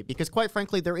honest debate. Because quite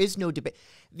frankly, there is no debate.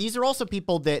 These are also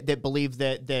people that believe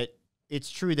that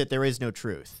it's true that there is no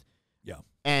truth. Yeah.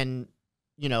 And,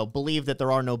 believe that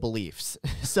there are no beliefs.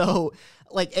 So,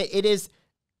 like, it is,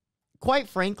 quite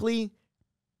frankly,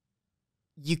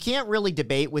 you can't really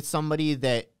debate with somebody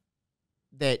that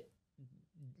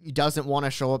doesn't want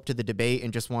to show up to the debate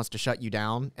and just wants to shut you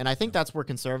down. And I think that's where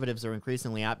conservatives are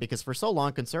increasingly at, because for so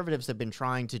long, conservatives have been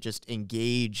trying to just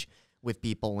engage with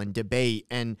people and debate.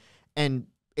 And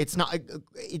it's not,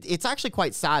 it's actually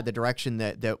quite sad the direction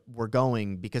that we're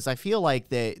going, because I feel like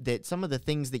that some of the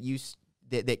things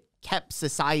that kept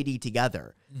society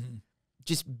together,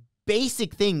 just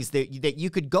basic things that you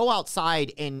could go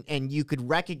outside and you could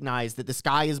recognize that the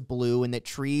sky is blue and that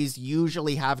trees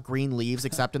usually have green leaves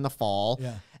except in the fall.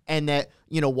 Yeah. And that,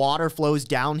 water flows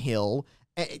downhill.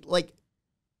 Like,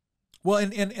 well,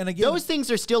 and again, those things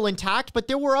are still intact, but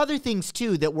there were other things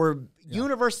too that were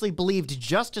universally believed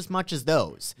just as much as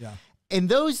those. Yeah. And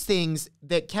those things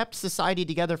that kept society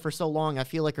together for so long, I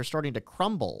feel like are starting to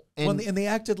crumble. And, and they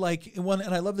acted like one,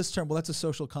 and I love this term. Well, that's a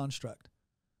social construct.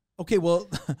 Okay, well,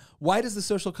 why does the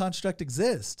social construct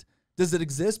exist? Does it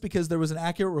exist because there was an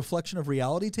accurate reflection of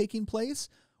reality taking place?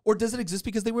 Or does it exist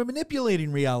because they were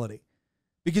manipulating reality?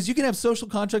 Because you can have social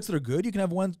constructs that are good, you can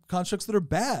have constructs that are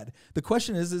bad. The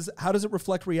question is how does it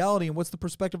reflect reality, and what's the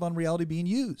perspective on reality being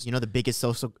used? The biggest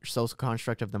social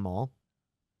construct of them all?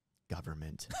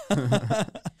 Government.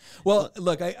 Well,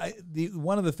 look,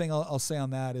 one of the things I'll say on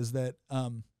that is that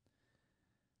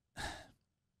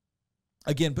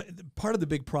again, but part of the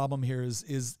big problem here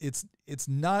is it's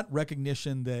not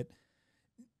recognition that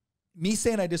me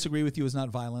saying I disagree with you is not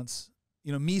violence.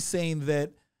 Me saying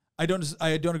that I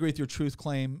don't agree with your truth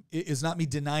claim is not me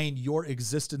denying your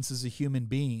existence as a human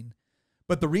being.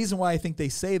 But the reason why I think they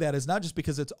say that is not just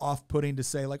because it's off-putting to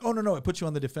say like, oh, no, it puts you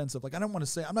on the defensive. Like, I'm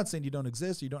not saying you don't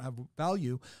exist, you don't have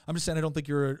value. I'm just saying I don't think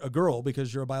you're a girl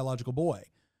because you're a biological boy,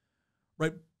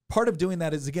 right? Part of doing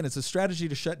that is, again, it's a strategy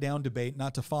to shut down debate,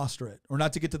 not to foster it, or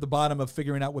not to get to the bottom of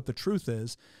figuring out what the truth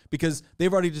is, because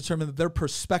they've already determined that their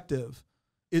perspective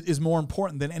is more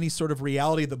important than any sort of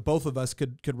reality that both of us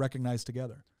could recognize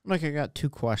together. Mike, I got 2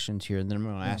 questions here, and then I'm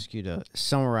going to ask you to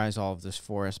summarize all of this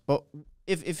for us. But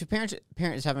if a parent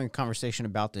is having a conversation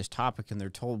about this topic and they're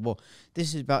told, well,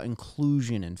 this is about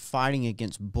inclusion and fighting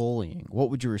against bullying, what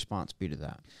would your response be to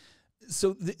that?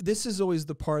 So this is always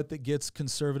the part that gets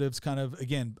conservatives kind of,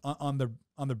 again, on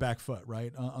their back foot,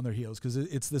 right, on their heels, because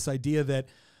it's this idea that,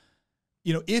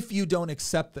 if you don't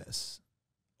accept this,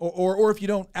 or if you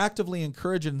don't actively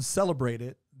encourage it and celebrate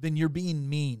it, then you're being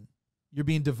mean, you're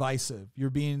being divisive,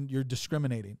 you're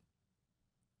discriminating.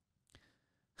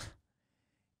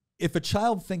 If a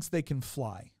child thinks they can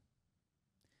fly,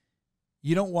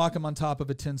 you don't walk them on top of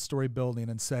a 10-story building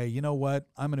and say, you know what,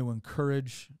 I'm going to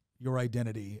encourage your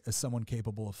identity as someone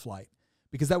capable of flight,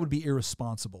 because that would be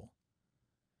irresponsible.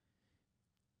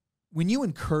 When you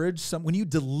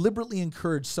deliberately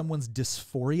encourage someone's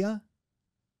dysphoria,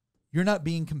 you're not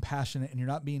being compassionate and you're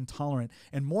not being tolerant.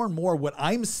 And more, what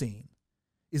I'm seeing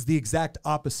is the exact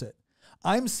opposite.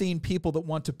 I'm seeing people that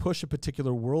want to push a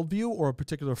particular worldview or a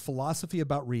particular philosophy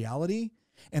about reality,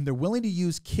 and they're willing to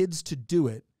use kids to do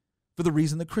it for the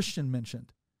reason that Christian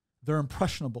mentioned. They're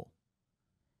impressionable.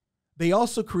 They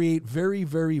also create very,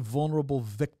 very vulnerable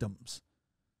victims.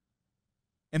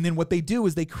 And then what they do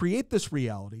is they create this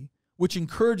reality, which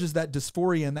encourages that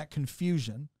dysphoria and that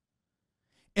confusion.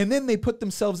 And then they put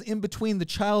themselves in between the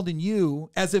child and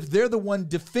you as if they're the one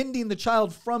defending the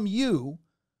child from you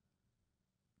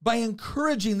by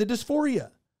encouraging the dysphoria.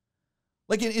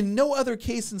 Like in no other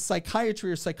case in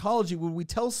psychiatry or psychology would we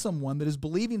tell someone that is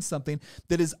believing something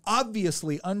that is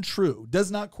obviously untrue, does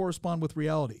not correspond with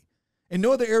reality. In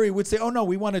no other area would say, oh no,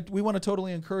 we want to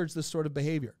totally encourage this sort of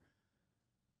behavior.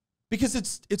 Because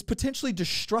it's potentially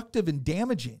destructive and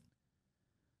damaging.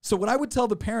 So what I would tell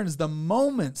the parent is the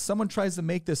moment someone tries to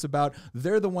make this about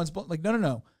they're the ones, like,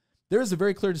 no. There is a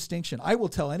very clear distinction. I will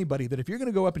tell anybody that if you're going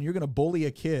to go up and you're going to bully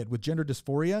a kid with gender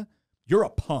dysphoria, you're a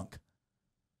punk.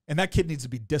 And that kid needs to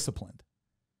be disciplined.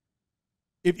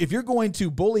 If you're going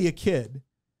to bully a kid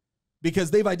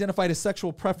because they've identified a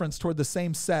sexual preference toward the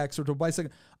same sex or to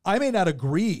bisexual, I may not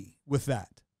agree with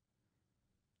that.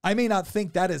 I may not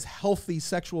think that is healthy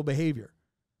sexual behavior.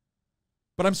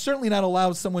 But I'm certainly not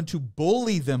allowed someone to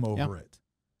bully them over it.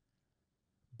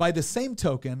 By the same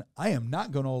token, I am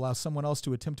not going to allow someone else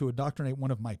to attempt to indoctrinate one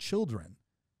of my children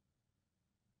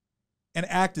and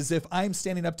act as if I'm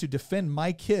standing up to defend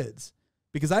my kids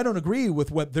because I don't agree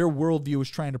with what their worldview is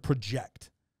trying to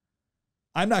project.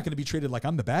 I'm not going to be treated like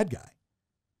I'm the bad guy.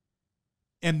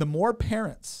 And the more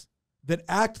parents that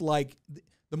act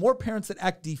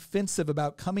defensive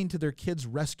about coming to their kids'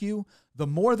 rescue, the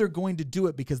more they're going to do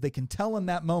it because they can tell in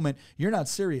that moment, you're not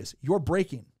serious, you're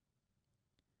breaking.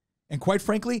 And quite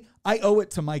frankly, I owe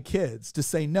it to my kids to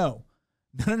say, no.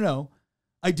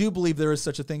 I do believe there is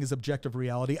such a thing as objective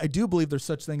reality. I do believe there's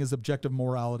such a thing as objective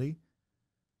morality.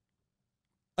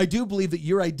 I do believe that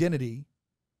your identity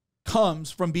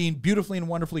comes from being beautifully and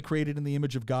wonderfully created in the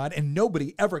image of God, and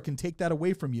nobody ever can take that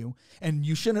away from you. And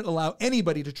you shouldn't allow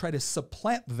anybody to try to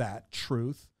supplant that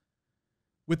truth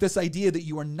with this idea that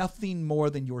you are nothing more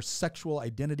than your sexual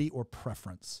identity or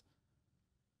preference.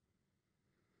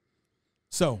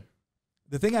 So,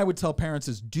 the thing I would tell parents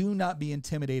is do not be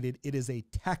intimidated. It is a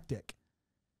tactic.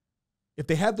 If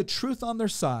they had the truth on their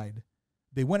side,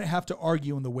 they wouldn't have to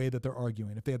argue in the way that they're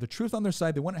arguing. If they had the truth on their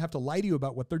side, they wouldn't have to lie to you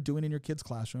about what they're doing in your kid's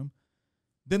classroom.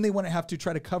 Then they wouldn't have to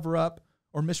try to cover up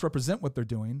or misrepresent what they're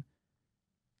doing.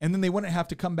 And then they wouldn't have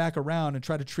to come back around and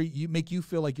try to treat you, make you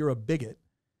feel like you're a bigot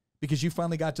because you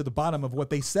finally got to the bottom of what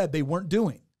they said they weren't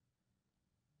doing.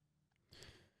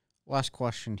 Last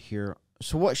question here.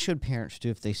 So what should parents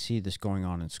do if they see this going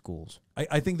on in schools?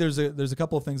 I think there's a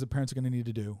couple of things that parents are going to need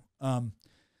to do. A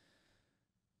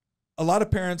lot of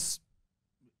parents,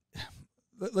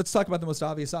 let's talk about the most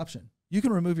obvious option. You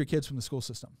can remove your kids from the school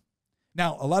system.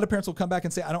 Now, a lot of parents will come back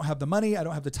and say, I don't have the money, I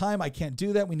don't have the time, I can't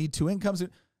do that, we need 2 incomes.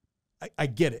 I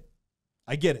get it.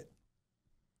 I get it.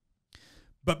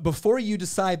 But before you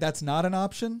decide that's not an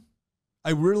option,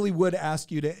 I really would ask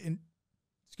you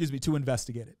to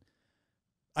investigate it.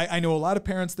 I know a lot of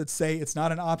parents that say it's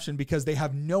not an option because they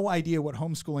have no idea what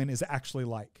homeschooling is actually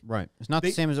like. Right. It's not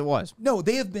the same as it was. No,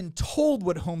 they have been told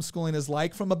what homeschooling is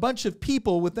like from a bunch of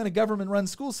people within a government-run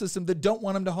school system that don't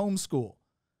want them to homeschool.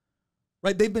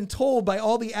 Right? They've been told by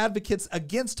all the advocates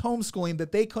against homeschooling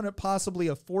that they couldn't possibly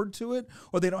afford to it,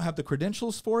 or they don't have the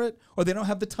credentials for it, or they don't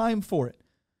have the time for it.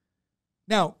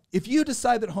 Now, if you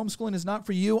decide that homeschooling is not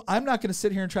for you, I'm not going to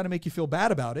sit here and try to make you feel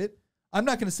bad about it. I'm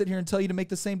not going to sit here and tell you to make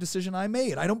the same decision I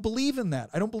made. I don't believe in that.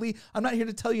 I'm not here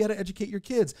to tell you how to educate your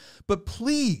kids. But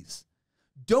please,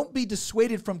 don't be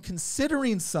dissuaded from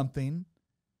considering something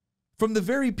from the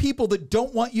very people that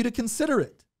don't want you to consider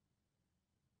it.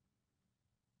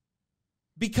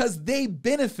 Because they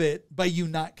benefit by you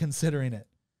not considering it.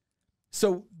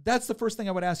 So that's the first thing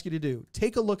I would ask you to do.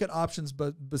 Take a look at options,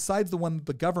 but besides the one that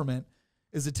the government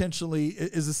is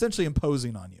essentially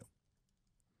imposing on you.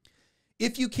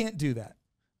 If you can't do that,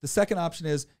 the second option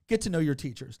is get to know your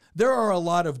teachers. There are a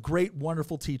lot of great,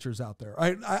 wonderful teachers out there.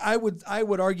 I would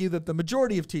argue that the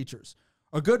majority of teachers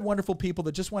are good, wonderful people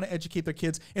that just want to educate their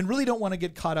kids and really don't want to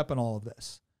get caught up in all of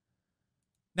this.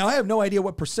 Now, I have no idea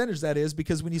what percentage that is,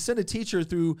 because when you send a teacher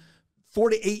through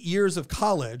 4 to 8 years of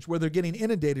college where they're getting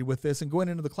inundated with this and going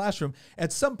into the classroom,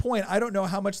 at some point, I don't know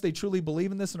how much they truly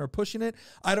believe in this and are pushing it.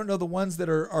 I don't know the ones that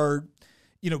are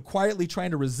quietly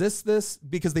trying to resist this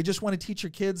because they just want to teach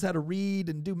your kids how to read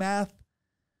and do math.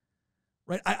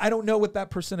 Right? I don't know what that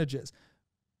percentage is.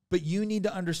 But you need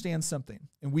to understand something.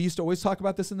 And we used to always talk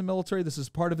about this in the military. This is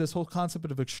part of this whole concept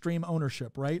of extreme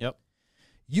ownership, right? Yep.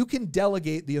 You can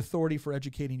delegate the authority for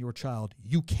educating your child.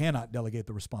 You cannot delegate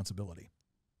the responsibility.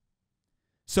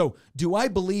 So do I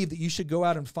believe that you should go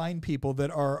out and find people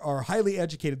that are highly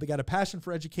educated, that got a passion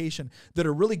for education, that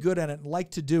are really good at it and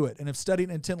like to do it and have studied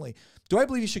intently? Do I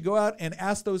believe you should go out and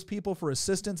ask those people for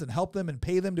assistance and help them and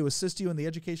pay them to assist you in the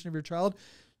education of your child?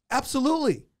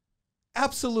 Absolutely.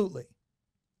 Absolutely.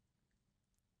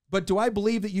 But do I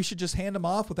believe that you should just hand them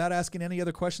off without asking any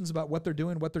other questions about what they're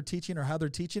doing, what they're teaching, or how they're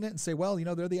teaching it, and say, well,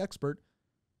 they're the expert?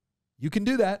 You can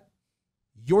do that.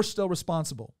 You're still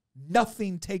responsible.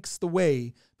 Nothing takes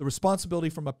away the responsibility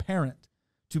from a parent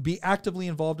to be actively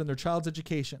involved in their child's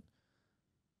education.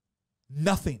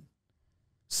 Nothing.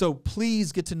 So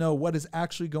please get to know what is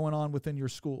actually going on within your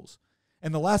schools.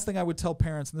 And the last thing I would tell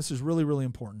parents, and this is really, really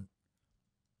important,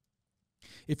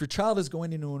 if your child is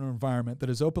going into an environment that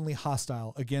is openly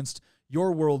hostile against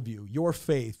your worldview, your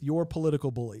faith, your political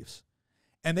beliefs,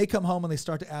 and they come home and they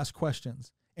start to ask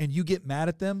questions, and you get mad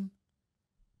at them,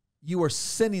 you are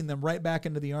sending them right back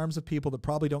into the arms of people that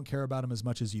probably don't care about them as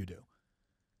much as you do.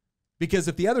 Because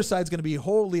if the other side's going to be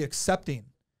wholly accepting,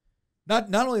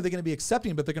 not only are they going to be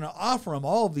accepting, but they're going to offer them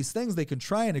all of these things they can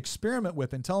try and experiment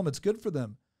with and tell them it's good for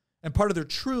them and part of their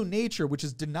true nature, which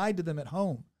is denied to them at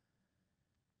home.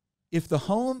 If the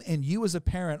home and you as a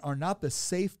parent are not the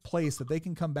safe place that they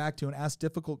can come back to and ask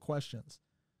difficult questions,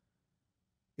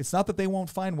 it's not that they won't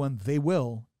find one, they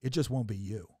will. It just won't be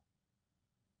you.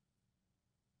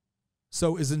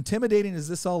 So as intimidating as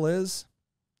this all is,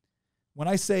 when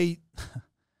I say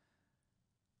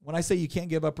you can't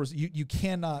give up, you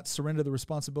cannot surrender the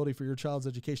responsibility for your child's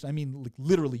education, I mean, like,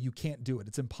 literally, you can't do it.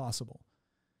 It's impossible.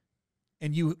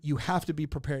 And you have to be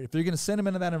prepared. If you're going to send them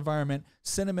into that environment,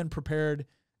 send them in prepared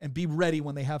and be ready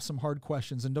when they have some hard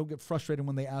questions, and don't get frustrated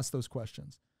when they ask those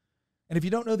questions. And if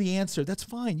you don't know the answer, that's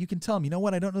fine. You can tell them, you know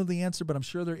what, I don't know the answer, but I'm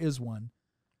sure there is one.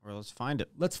 Or let's find it.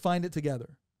 Let's find it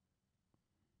together.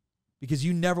 Because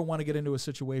you never want to get into a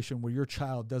situation where your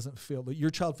child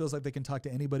feels like they can talk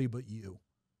to anybody but you.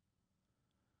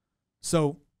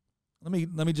 So let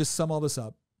me just sum all this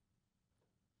up.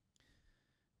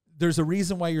 There's a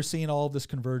reason why you're seeing all of this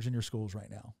converge in your schools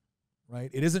right now, right?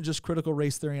 It isn't just critical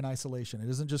race theory in isolation. It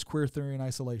isn't just queer theory in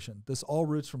isolation. This all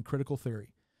roots from critical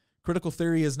theory. Critical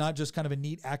theory is not just kind of a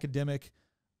neat academic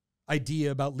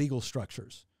idea about legal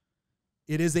structures.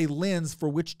 It is a lens for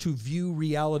which to view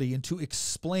reality and to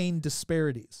explain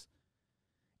disparities.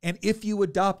 And if you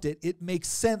adopt it, it makes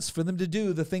sense for them to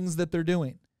do the things that they're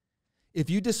doing. If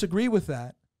you disagree with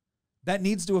that, that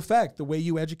needs to affect the way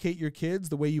you educate your kids,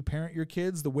 the way you parent your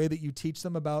kids, the way that you teach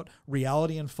them about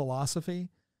reality and philosophy.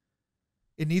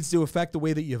 It needs to affect the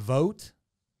way that you vote.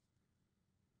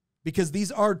 Because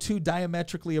these are two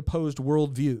diametrically opposed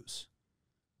worldviews.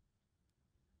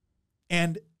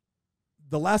 And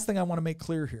the last thing I want to make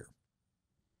clear here,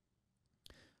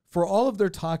 for all of their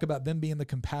talk about them being the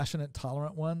compassionate,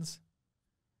 tolerant ones,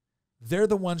 they're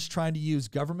the ones trying to use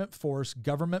government force,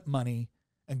 government money,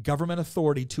 and government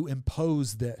authority to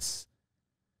impose this.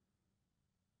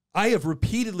 I have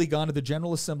repeatedly gone to the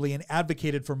General Assembly and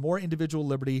advocated for more individual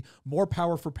liberty, more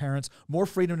power for parents, more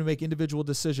freedom to make individual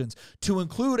decisions, to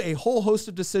include a whole host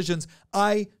of decisions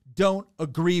I don't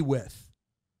agree with.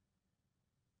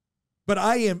 But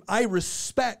I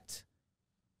respect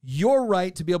your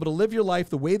right to be able to live your life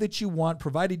the way that you want,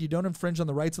 provided you don't infringe on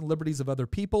the rights and liberties of other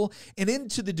people.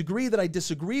 And to the degree that I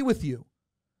disagree with you,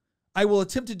 I will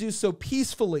attempt to do so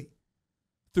peacefully,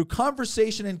 through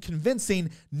conversation and convincing,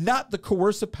 not the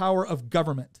coercive power of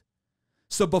government.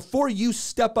 So before you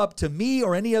step up to me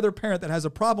or any other parent that has a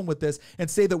problem with this and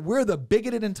say that we're the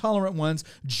bigoted, intolerant ones,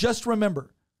 just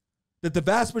remember that the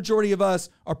vast majority of us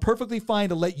are perfectly fine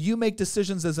to let you make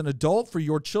decisions as an adult for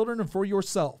your children and for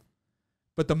yourself.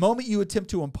 But the moment you attempt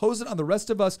to impose it on the rest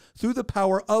of us through the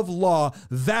power of law,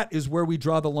 that is where we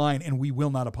draw the line, and we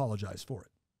will not apologize for it.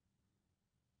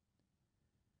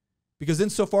 Because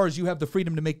insofar as you have the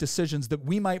freedom to make decisions that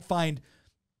we might find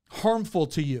harmful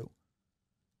to you,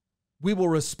 we will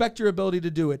respect your ability to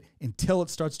do it until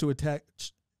it starts to attach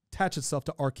itself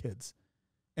to our kids.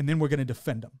 And then we're going to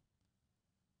defend them.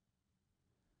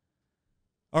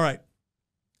 All right.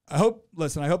 I hope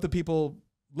the people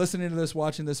listening to this,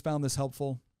 watching this, found this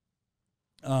helpful.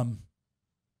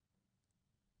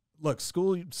 Look,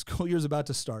 school year's about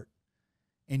to start.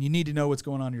 And you need to know what's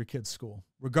going on in your kid's school.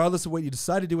 Regardless of what you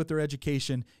decide to do with their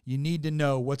education, you need to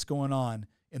know what's going on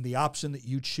in the option that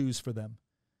you choose for them.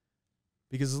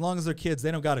 Because as long as they're kids,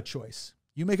 they don't got a choice.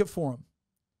 You make it for them.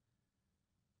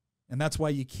 And that's why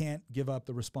you can't give up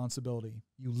the responsibility.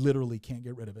 You literally can't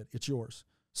get rid of it. It's yours.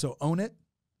 So own it.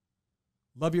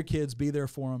 Love your kids. Be there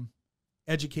for them.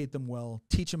 Educate them well.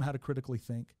 Teach them how to critically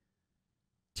think.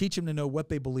 Teach them to know what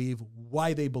they believe,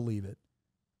 why they believe it,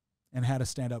 and how to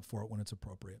stand up for it when it's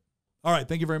appropriate. All right,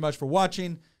 thank you very much for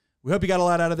watching. We hope you got a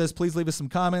lot out of this. Please leave us some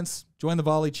comments, join the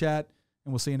volley chat,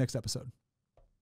 and we'll see you next episode.